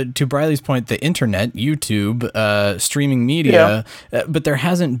 to Briley's point, the internet, YouTube, streaming media, but there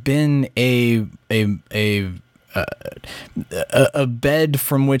hasn't been a bed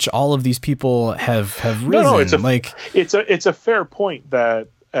from which all of these people have risen. No, it's a fair point that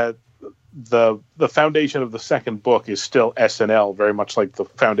the foundation of the second book is still SNL, very much like the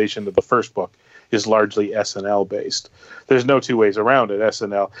foundation of the first book is largely SNL based. There's no two ways around it.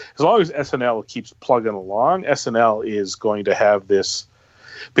 SNL, as long as SNL keeps plugging along, SNL is going to have this,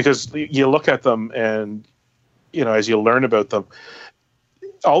 because you look at them and, as you learn about them,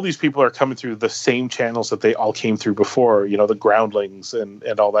 all these people are coming through the same channels that they all came through before, the Groundlings and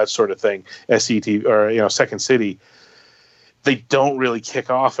all that sort of thing, SCTV or, Second City. They don't really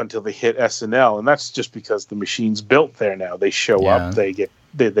kick off until they hit SNL. And that's just because the machine's built there now. They show up, they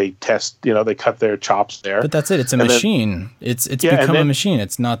test, they cut their chops there. But that's it. It's a machine. It's become a machine.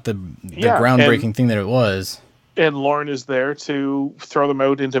 It's not the groundbreaking thing that it was. And Lorne is there to throw them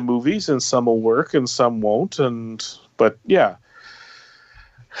out into movies, and some will work and some won't. But I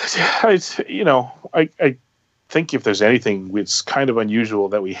think if there's anything, it's kind of unusual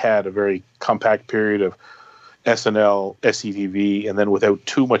that we had a very compact period of SNL, SCTV, and then without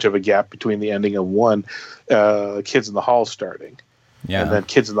too much of a gap between the ending of one, Kids in the Hall starting. Yeah. And then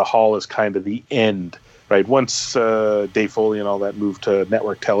Kids in the Hall is kind of the end, right? Once Dave Foley and all that moved to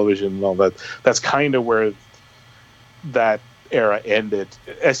network television and all that, that's kind of where that era ended.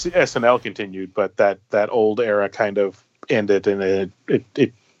 SNL continued, but that old era kind of ended, and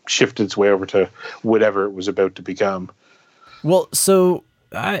it shifted its way over to whatever it was about to become. Well, so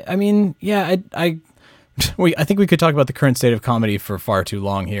I mean, yeah, I think we could talk about the current state of comedy for far too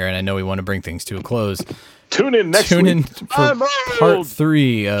long here, and I know we want to bring things to a close. Tune in next Tune week. in for part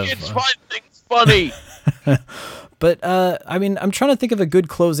 3 of. It's find things funny. But I mean, I'm trying to think of a good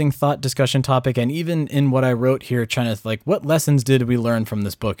closing thought discussion topic, and even in what I wrote here, trying to like, what lessons did we learn from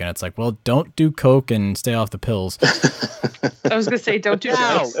this book? And it's like, well, don't do coke and stay off the pills. I was gonna say, don't do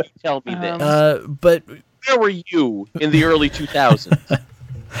Now drugs. you tell me this. But Where were you in the early 2000s?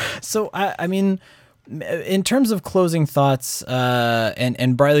 so I mean, in terms of closing thoughts,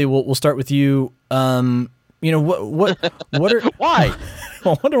 and Briley, we'll start with you. You know what are Why?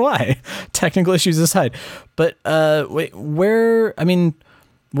 I wonder why. Technical issues aside, but wait, where? I mean,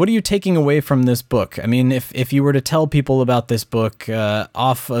 what are you taking away from this book? I mean, if you were to tell people about this book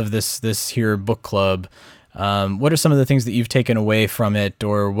off of this here book club, what are some of the things that you've taken away from it,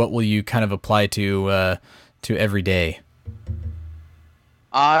 or what will you kind of apply to every day?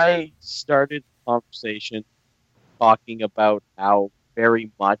 I started the conversation talking about how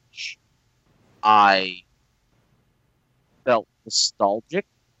very much I felt nostalgic,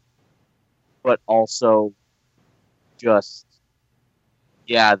 but also just,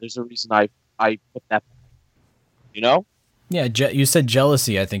 yeah, there's a reason I put that, you know? Yeah, you said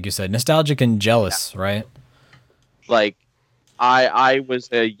jealousy. I think you said nostalgic and jealous, right? Like, I was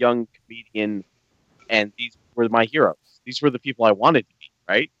a young comedian, and these were my heroes. These were the people I wanted to be,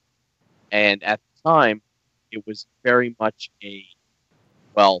 right? And at the time, it was very much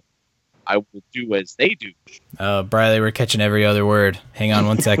well, I will do as they do. Briley, we're catching every other word. Hang on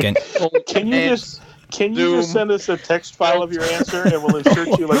one second. Can you just send us a text file of your answer, and we'll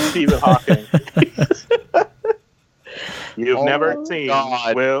insert you like Stephen Hawking? You've never seen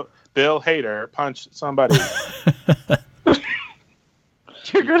Bill Hader punch somebody.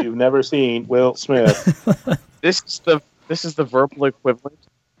 You've never seen Will Smith. This is the verbal equivalent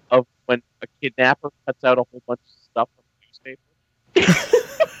of when a kidnapper cuts out a whole bunch of stuff from the newspaper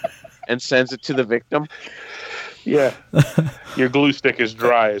and sends it to the victim. Yeah. Your glue stick is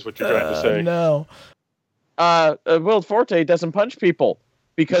dry, is what you're trying to say. No. Will Forte doesn't punch people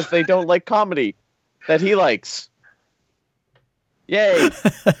because they don't like comedy that he likes. Yay.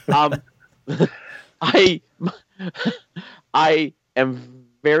 I am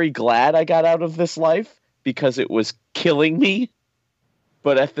very glad I got out of this life because it was killing me.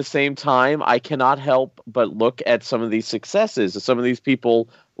 But at the same time, I cannot help but look at some of these successes, some of these people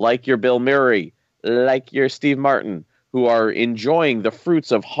like your Bill Murray, like your Steve Martin, who are enjoying the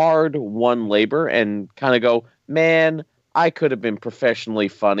fruits of hard-won labor and kind of go, man, I could have been professionally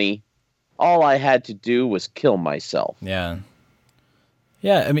funny. All I had to do was kill myself. Yeah.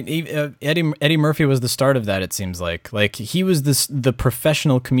 Yeah, I mean, Eddie Murphy was the start of that, it seems like. Like, he was the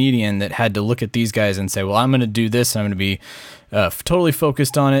professional comedian that had to look at these guys and say, well, I'm going to do this, and I'm going to be totally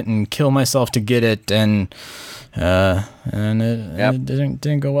focused on it and kill myself to get it, and it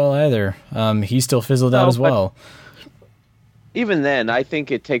didn't go well either. He still fizzled out as well. Even then, I think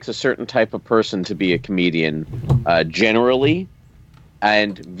it takes a certain type of person to be a comedian, generally,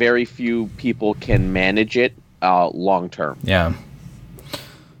 and very few people can manage it long term. Yeah.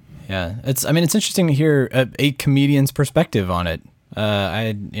 Yeah, it's interesting to hear a comedian's perspective on it.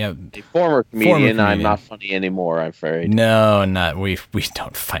 A former comedian. I'm not funny anymore, I'm afraid. No, we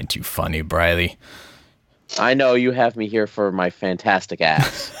don't find you funny, Briley. I know you have me here for my fantastic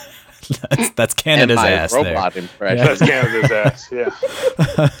ass. that's Canada's and my ass. Robot there. Impression. Yeah. That's Canada's ass. Yeah,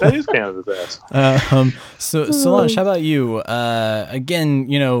 that is Canada's ass. So Solange, how about you? Again,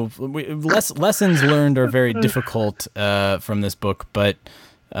 lessons learned are very difficult from this book, but.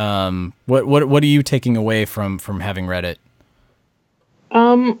 What are you taking away from having read it?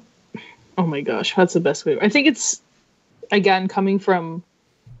 Oh my gosh, that's the best way. I think it's, again, coming from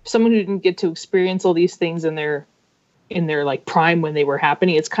someone who didn't get to experience all these things in their like prime when they were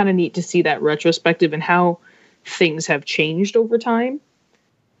happening. It's kind of neat to see that retrospective and how things have changed over time,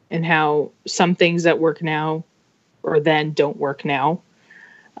 and how some things that work now or then don't work now,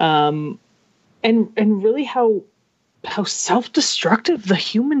 and really how self-destructive the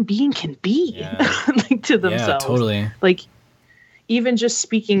human being can be. Like, to themselves. Yeah, totally. Like, even just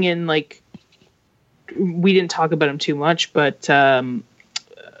speaking in, like, we didn't talk about him too much, but John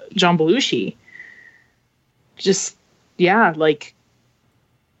Belushi, just, yeah, like,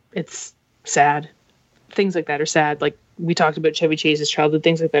 it's sad. Things like that are sad. Like, we talked about Chevy Chase's childhood,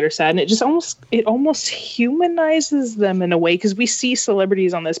 things like that are sad, and it almost humanizes them in a way, because we see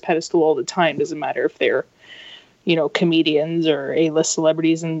celebrities on this pedestal all the time. Doesn't matter if they're comedians or A-list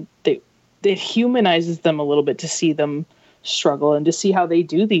celebrities, and it humanizes them a little bit to see them struggle and to see how they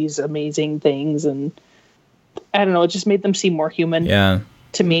do these amazing things. And I don't know, it just made them seem more human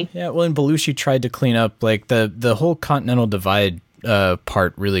to me. Yeah, well, and Belushi tried to clean up, like, the whole Continental Divide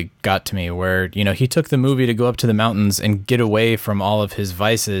part really got to me, where, you know, he took the movie to go up to the mountains and get away from all of his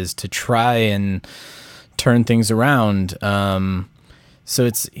vices to try and turn things around. So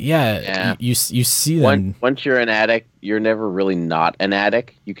it's, you see them. Once you're an addict, you're never really not an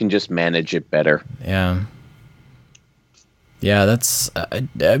addict. You can just manage it better. Yeah. Yeah, that's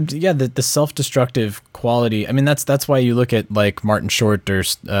the self-destructive quality. I mean, that's why you look at like Martin Short or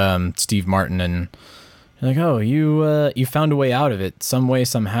Steve Martin, and you're like, oh, you found a way out of it some way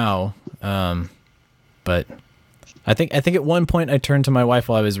somehow. But I think at one point I turned to my wife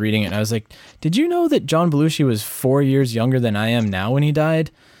while I was reading it, and I was like, did you know that John Belushi was 4 years younger than I am now when he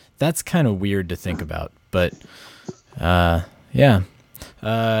died? That's kind of weird to think about. But yeah,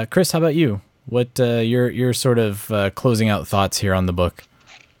 Chris, how about you? What your sort of closing out thoughts here on the book?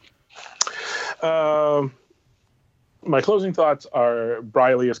 My closing thoughts are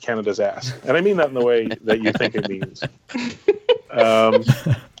Briley is Canada's ass, and I mean that in the way that you think it means.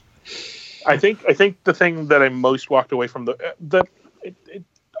 I think the thing that I most walked away from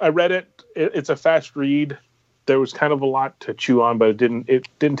I read it. It's a fast read. There was kind of a lot to chew on, but it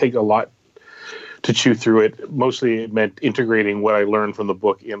didn't take a lot to chew through it. Mostly it meant integrating what I learned from the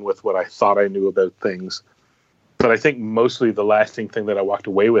book in with what I thought I knew about things. But I think mostly the lasting thing that I walked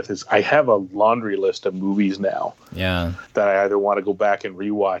away with is I have a laundry list of movies now that I either want to go back and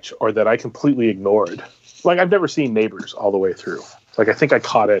rewatch or that I completely ignored. Like, I've never seen Neighbors all the way through. Like, I think I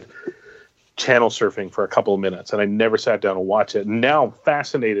caught it channel surfing for a couple of minutes and I never sat down and watched it. And now I'm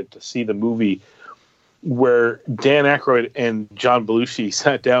fascinated to see the movie where Dan Aykroyd and John Belushi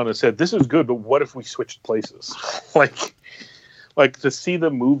sat down and said, this is good, but what if we switched places? like to see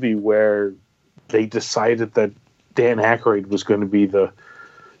the movie where they decided that Dan Aykroyd was going to be the,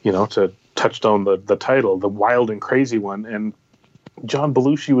 to touchstone the title, the wild and crazy one, and John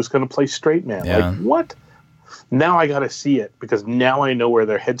Belushi was going to play straight man. Yeah. Like, what? Now I got to see it because now I know where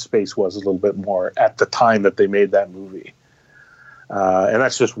their headspace was a little bit more at the time that they made that movie. And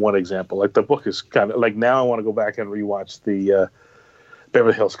that's just one example. Like, the book is kind of like, now I want to go back and rewatch the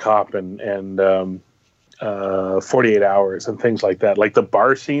Beverly Hills Cop and 48 Hours and things like that. Like the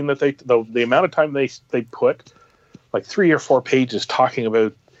bar scene that the amount of time they put, like 3 or 4 pages talking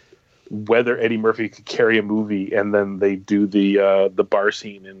about whether Eddie Murphy could carry a movie, and then they do the bar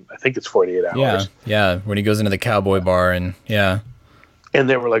scene, and I think it's 48 Hours. Yeah, when he goes into the cowboy bar, and and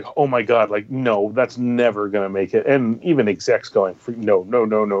they were like, oh my God, like, no, that's never going to make it. And even execs going, no.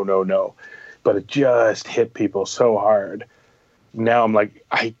 But it just hit people so hard. Now I'm like,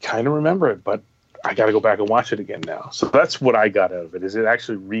 I kind of remember it, but I got to go back and watch it again now. So that's what I got out of it, is it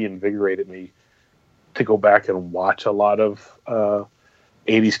actually reinvigorated me to go back and watch a lot of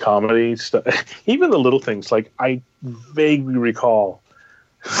 80s comedy stuff. Even the little things, like I vaguely recall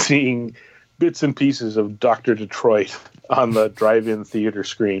seeing bits and pieces of Dr. Detroit on the drive-in theater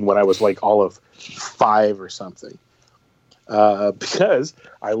screen when I was like all of 5 or something. Because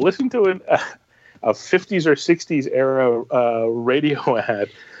I listened to a 50s or 60s era radio ad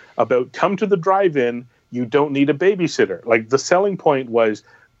about come to the drive-in, you don't need a babysitter. Like, the selling point was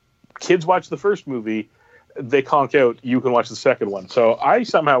kids watch the first movie, they conk out, you can watch the second one. So I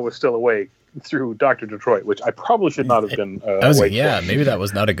somehow was still awake through Dr. Detroit, which I probably should not have been awake for. Maybe that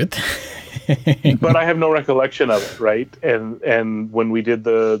was not a good thing. But I have no recollection of it, right? And when we did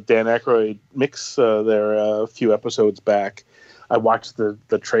the Dan Aykroyd mix there a few episodes back, I watched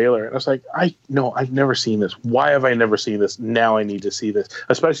the trailer and I was like, I've never seen this. Why have I never seen this? Now I need to see this,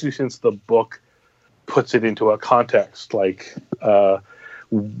 especially since the book puts it into a context, like,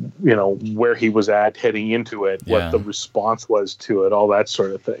 where he was at heading into it, what the response was to it, all that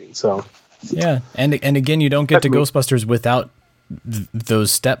sort of thing. So, yeah. And again, you don't get to Ghostbusters without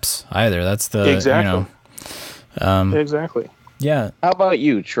those steps either. That's the, exactly. Exactly. Yeah. How about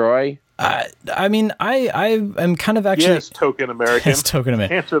you, Troy? I mean, I am kind of actually... Yes, token American. Yes, token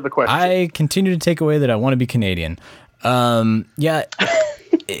American. Answer the question. I continue to take away that I want to be Canadian.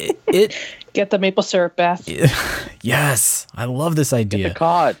 It Get the maple syrup bath. Yes, I love this idea. Get the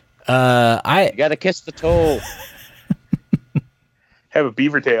cod. You gotta kiss the toe. Have a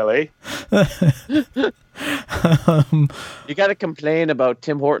beaver tail, eh? You gotta complain about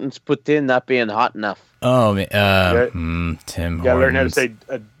Tim Hortons poutine not being hot enough. Oh, Tim Hortons. You gotta learn how to say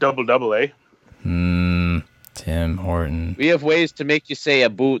a double, eh? Tim Hortons. We have ways to make you say a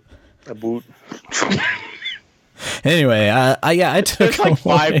boot. A boot. Anyway, I took There's like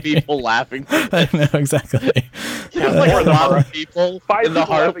 5 people laughing. I know, exactly. There's like a lot of people in the people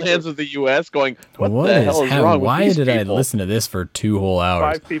heartlands of the U.S. going, what What the is hell is happening? wrong with Why these did I people? listen to this for 2 whole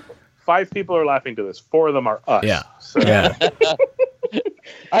hours? 5 people. 5 people are laughing to this. 4 of them are us. Yeah. So, Yeah.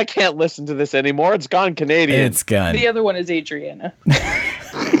 I can't listen to this anymore. It's gone Canadian. It's gone. The other one is Adriana.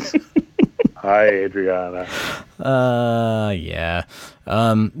 Hi, Adriana. Yeah.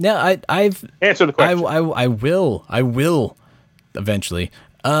 Yeah, I've Answer the question. I will eventually.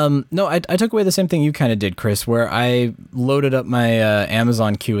 No, I took away the same thing you kind of did, Chris, where I loaded up my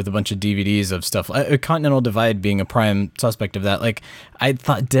Amazon queue with a bunch of DVDs of stuff. Continental Divide being a prime suspect of that. Like, I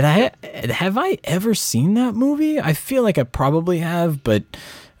thought, have I ever seen that movie? I feel like I probably have, but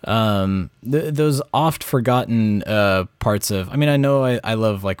those oft forgotten parts of. I mean, I know I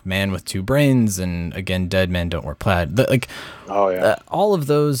love like Man with Two Brains and again, Dead Men Don't Wear Plaid. Oh yeah, all of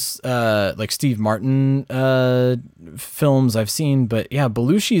those like Steve Martin films I've seen, but yeah,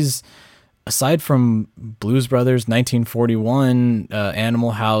 Belushi's, aside from Blues Brothers, 1941,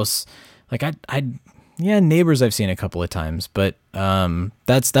 Animal House, like Neighbors I've seen a couple of times, but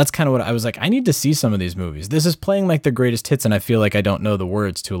that's kind of what I was like, I need to see some of these movies. This is playing like the greatest hits, and I feel like I don't know the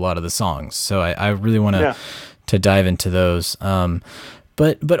words to a lot of the songs, so I really want to dive into those.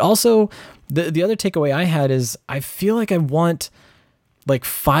 But also the other takeaway I had is I feel like I want like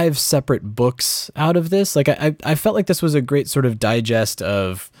 5 separate books out of this. Like I felt like this was a great sort of digest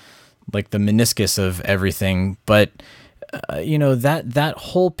of like the meniscus of everything, but that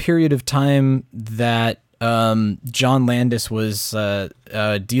whole period of time that John Landis was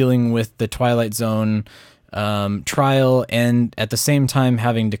dealing with the Twilight Zone trial, and at the same time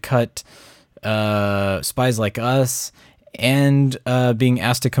having to cut Spies Like Us, and being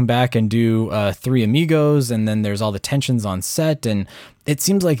asked to come back and do Three Amigos, and then there's all the tensions on set, and it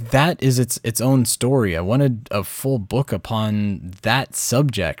seems like that is its own story. I wanted a full book upon that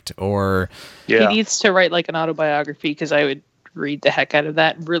subject, or He needs to write like an autobiography, because I would read the heck out of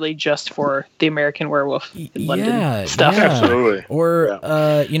that, really, just for the American Werewolf in London stuff. Yeah. Absolutely. Or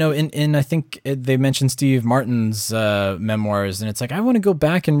in I think they mentioned Steve Martin's memoirs, and it's like I want to go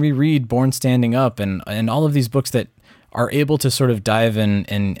back and reread Born Standing Up and all of these books that are able to sort of dive in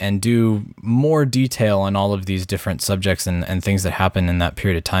and do more detail on all of these different subjects and things that happen in that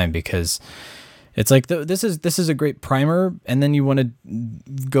period of time, because it's like this is a great primer, and then you want to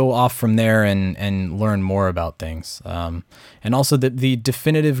go off from there and learn more about things. And also the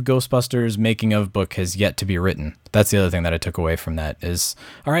definitive Ghostbusters making of book has yet to be written. That's the other thing that I took away from that is,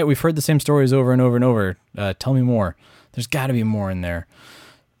 all right, we've heard the same stories over and over and over. Tell me more. There's got to be more in there.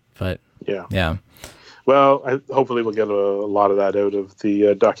 But yeah. Well, hopefully we'll get a lot of that out of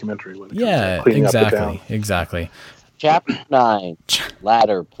the documentary. When it comes to cleaning up the down. Exactly. Chapter 9,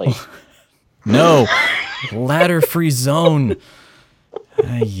 Ladder Plate. No, ladder-free zone.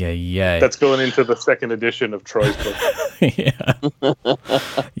 Yeah. That's going into the second edition of Troy's book.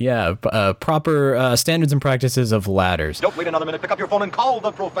 Yeah. Proper standards and practices of ladders. Don't wait another minute. Pick up your phone and call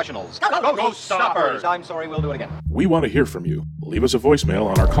the professionals. Ghost Stoppers. I'm sorry, we'll do it again. We want to hear from you. Leave us a voicemail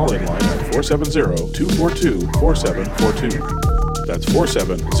on our call-in line at 470-242-4742. That's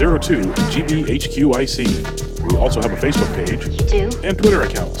 4702-GBHQIC. We also have a Facebook page. You do? And Twitter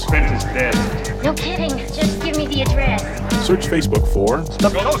accounts. Brent is dead. No kidding. Just give me the address. Search Facebook for The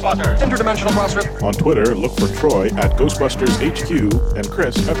Ghostbusters Interdimensional Cross Rip. On Twitter, look for Troy at Ghostbusters HQ and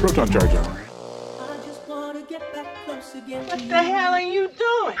Chris at Proton Jar Jar. What the hell are you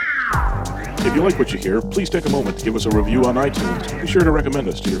doing? If you like what you hear, please take a moment to give us a review on iTunes. Be sure to recommend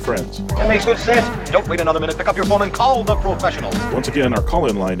us to your friends. That makes good sense. Don't wait another minute. Pick up your phone and call the professionals. Once again, our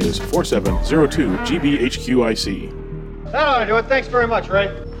call-in line is 4702-GBHQIC. That ought to do it. Thanks very much, Ray.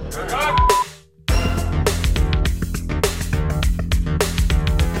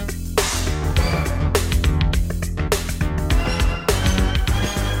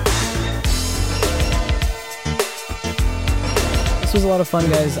 This was a lot of fun,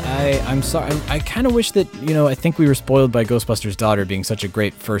 guys. I'm sorry. I kind of wish that, I think we were spoiled by Ghostbusters' Daughter being such a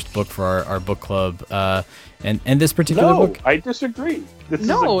great first book for our book club. And this particular book. I disagree. This is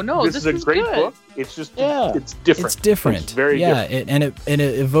a great book. It's just it's different. It's different. It's very different. It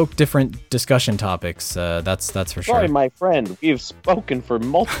evoked different discussion topics. That's for sure. Sorry, my friend. We have spoken for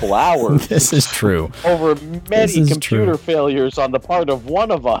multiple hours. This is true. Over many computer failures on the part of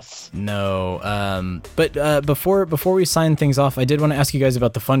one of us. No. But before we sign things off, I did want to ask you guys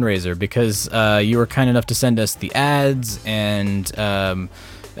about the fundraiser, because you were kind enough to send us the ads and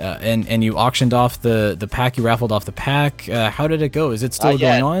you auctioned off the pack. You raffled off the pack. How did it go? Is it still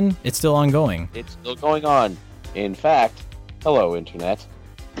going on? It's still ongoing. It's still going on. In fact, hello, Internet.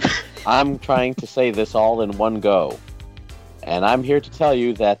 I'm trying to say this all in one go. And I'm here to tell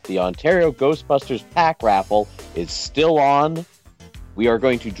you that the Ontario Ghostbusters pack raffle is still on. We are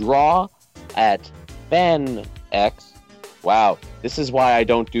going to draw at FanX Wow, this is why I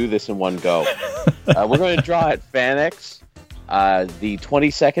don't do this in one go. We're going to draw at FanX the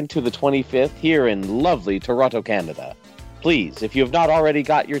 22nd to the 25th here in lovely Toronto, Canada. Please, if you have not already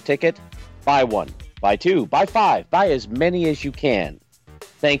got your ticket, buy one, buy two, buy five, buy as many as you can.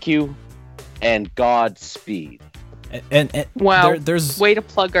 Thank you, and Godspeed. And wow, there's way to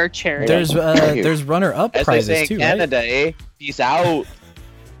plug our charity. There's runner-up as prizes they say in too, Canada, right? Peace out.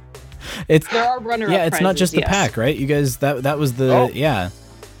 There are runner-up Yeah, it's prizes, not just the yes. pack, right? You guys, that was the yeah.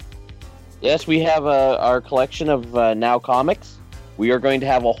 Yes, we have our collection of Now Comics. We are going to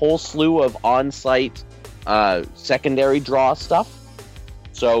have a whole slew of on-site secondary draw stuff.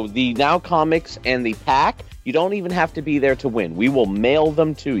 So the Now Comics and the pack, you don't even have to be there to win. We will mail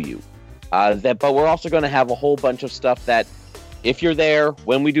them to you. But we're also going to have a whole bunch of stuff that, if you're there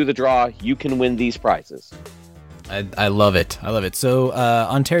when we do the draw, you can win these prizes. I love it. I love it. So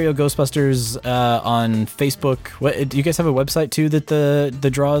Ontario Ghostbusters on Facebook. What do you guys have a website too that the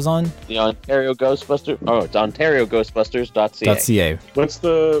draw is on? The Ontario Ghostbusters. Oh, it's OntarioGhostbusters.ca.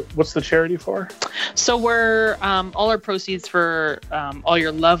 What's the charity for? So we're all our proceeds for all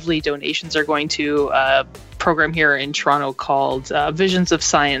your lovely donations are going to a program here in Toronto called Visions of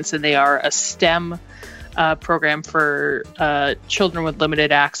Science, and they are a STEM program for children with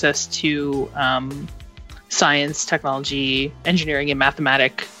limited access to science, technology, engineering, and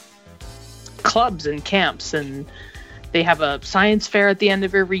mathematic clubs and camps. And they have a science fair at the end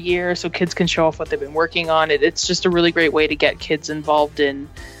of every year so kids can show off what they've been working on. It's just a really great way to get kids involved in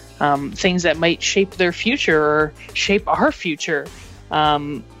things that might shape their future or shape our future.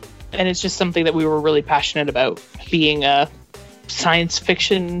 And it's just something that we were really passionate about, being a science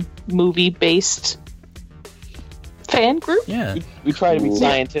fiction movie-based fan group. Yeah. We try to be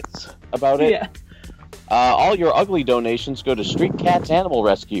scientists about it. Yeah. All your ugly donations go to Street Cats Animal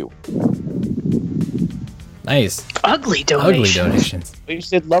Rescue. Nice. Ugly donations. Ugly donations. You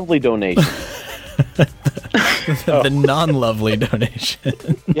said lovely donations. The non-lovely donation.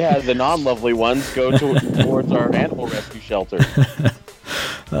 Yeah, the non-lovely ones go towards our animal rescue shelter.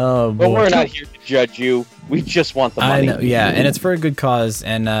 Oh, boy. But we're not here to judge you. We just want the money. I know, yeah, and it's for a good cause.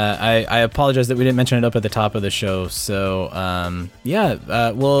 And I apologize that we didn't mention it up at the top of the show. So,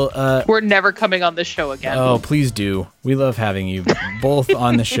 we're never coming on this show again. Oh, please do. We love having you both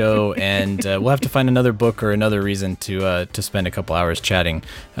on the show, and we'll have to find another book or another reason to spend a couple hours chatting.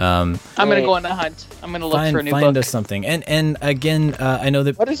 I'm gonna go on a hunt. I'm gonna look for a new book. Find us something. And again, I know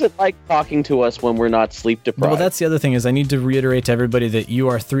that. What is it like talking to us when we're not sleep deprived? Well, that's the other thing is I need to reiterate to everybody that you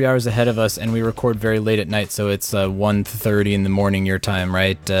are 3 hours ahead of us, and we record very late at night, so it's 1:30 in the morning your time,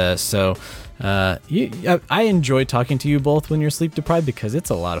 right? I enjoy talking to you both when you're sleep deprived because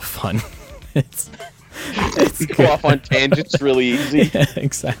it's a lot of fun. It's go off on tangents really easy. Yeah,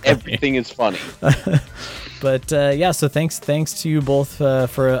 exactly. Everything is funny. But so thanks to you both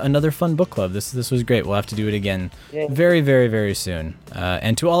for another fun book club. This was great. We'll have to do it again very, very, very soon.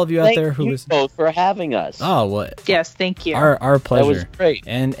 And to all of you out there who listen, both for having us. Oh, well, yes, thank you. Our pleasure. That was great.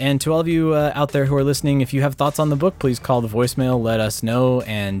 And to all of you out there who are listening, if you have thoughts on the book, please call the voicemail. Let us know,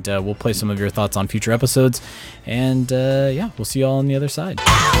 and we'll play some of your thoughts on future episodes. And we'll see you all on the other side.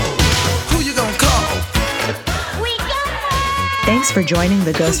 Who you gonna call? Thanks for joining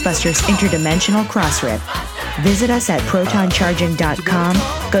the Ghostbusters Interdimensional Crossrip. Visit us at protoncharging.com,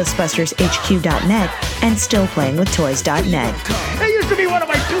 ghostbustershq.net, and stillplayingwithtoys.net. That used to be one of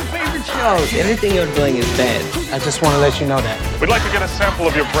my two favorite shows. Anything you're doing is bad. I just want to let you know that. We'd like to get a sample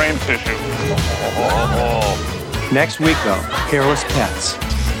of your brain tissue. Next week, though, hairless pets.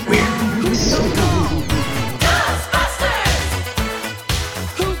 Weird.